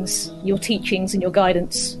meanings, your teachings and your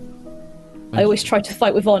guidance. I always try to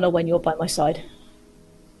fight with honor when you're by my side.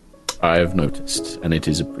 I have noticed, and it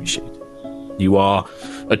is appreciated. You are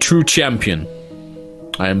a true champion.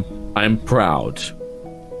 I am proud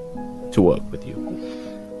to work with you.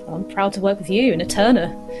 I'm proud to work with you and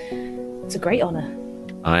Eterna. It's a great honor.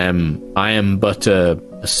 I am but a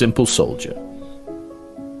simple soldier.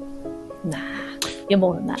 Nah, you're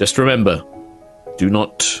more than that. Just remember, do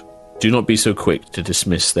not be so quick to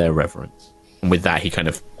dismiss their reverence. And with that, he kind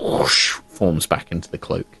of whoosh, forms back into the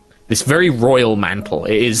cloak. This very royal mantle.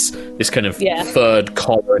 It is this kind of furred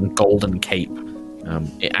collar and golden cape.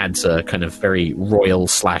 It adds a kind of very royal /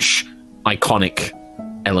 iconic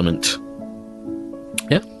element.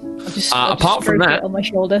 Yeah. Apart from that, on my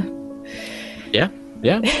shoulder. Yeah.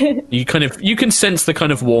 Yeah, you can sense the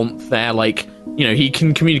kind of warmth there. Like, you know, he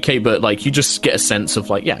can communicate, but like you just get a sense of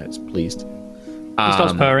like, yeah, it's pleased. He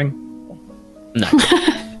starts purring. No.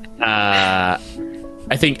 I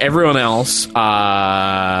think everyone else,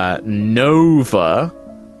 Nova.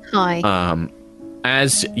 Hi.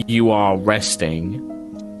 As you are resting,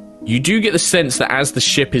 you do get the sense that as the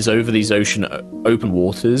ship is over these open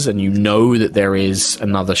waters, and you know that there is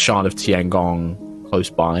another shard of Tiangong close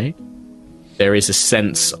by, there is a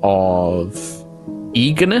sense of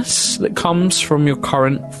eagerness that comes from your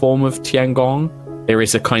current form of Tiangong. There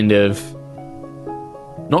is a kind of,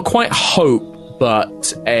 not quite hope,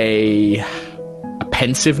 but a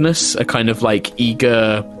pensiveness, a kind of like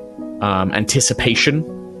eager anticipation,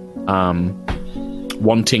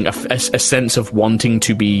 wanting a sense of wanting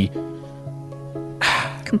to be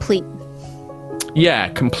Complete. Yeah,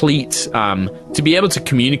 complete. To be able to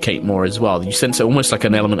communicate more as well. You sense almost like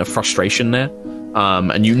an element of frustration there.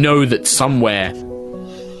 And you know that somewhere,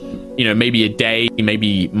 you know, maybe a day,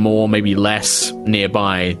 maybe more, maybe less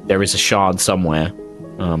nearby, there is a shard somewhere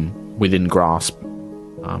within grasp.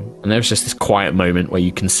 And there's just this quiet moment where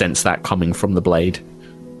you can sense that coming from the blade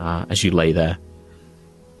as you lay there.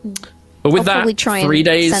 But with I'll that, probably try 3 and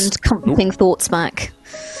days... send comforting thoughts back.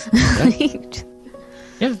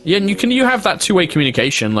 Yeah, and you have that two-way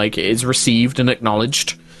communication, like it is received and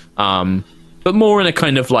acknowledged, but more in a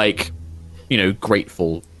kind of like, you know,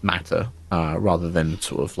 grateful matter rather than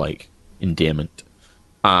sort of like endearment.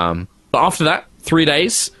 But after that, 3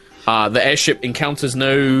 days, the airship encounters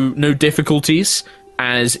no difficulties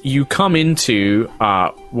as you come into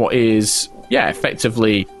what is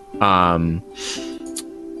effectively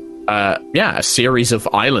a series of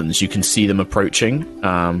islands. You can see them approaching.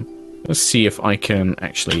 Let's see if I can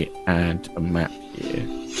actually add a map here.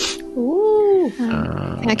 Ooh.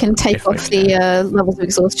 I can take off the levels of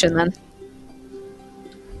exhaustion then.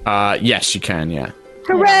 Yes, you can. Yeah.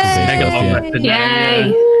 Hooray! Yay!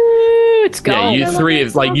 Woo, it's gone.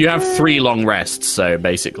 Yeah, you have 3 long rests, so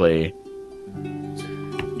basically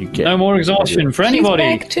you get no more exhaustion for anybody.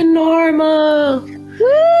 She's back to normal.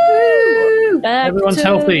 Woo! Back Everyone's to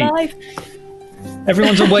healthy. life.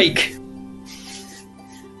 Everyone's awake.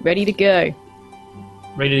 Ready to go.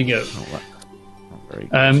 Ready to go. very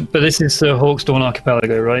good. But this is the Hawksdawn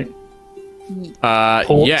Archipelago, right?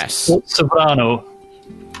 Yes. Port Sovrano.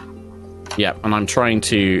 Yeah, and I'm trying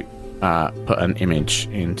to put an image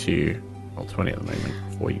into Roll20 at the moment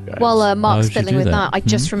for you guys. While Mark's would you fiddling do with that? that, I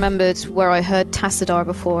just remembered where I heard Tassadar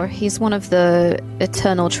before. He's one of the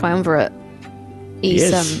Eternal Triumvirate.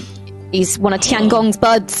 He's one of Tiangong's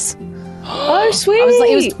buds. Oh, sweet! I was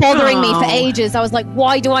like, it was bothering me for ages. I was like,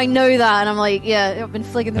 why do I know that? And I'm like, yeah, I've been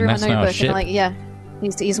flicking through my that's now a notebook, ship. and like, yeah,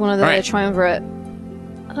 he's one of the Right. Triumvirate.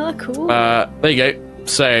 Oh, cool. There you go.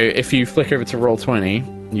 So if you flick over to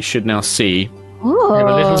Roll20, you should now see We have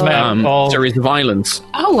a little map of series of islands.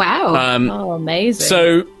 Oh, wow. Oh, amazing.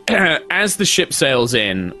 So, as the ship sails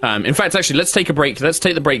in fact, actually, let's take a break. Let's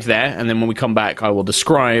take the break there, and then when we come back, I will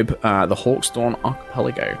describe the Hawksdawn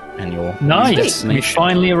Archipelago and your nice. We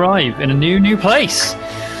finally arrive in a new place.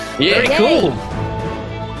 Yeah, Very cool.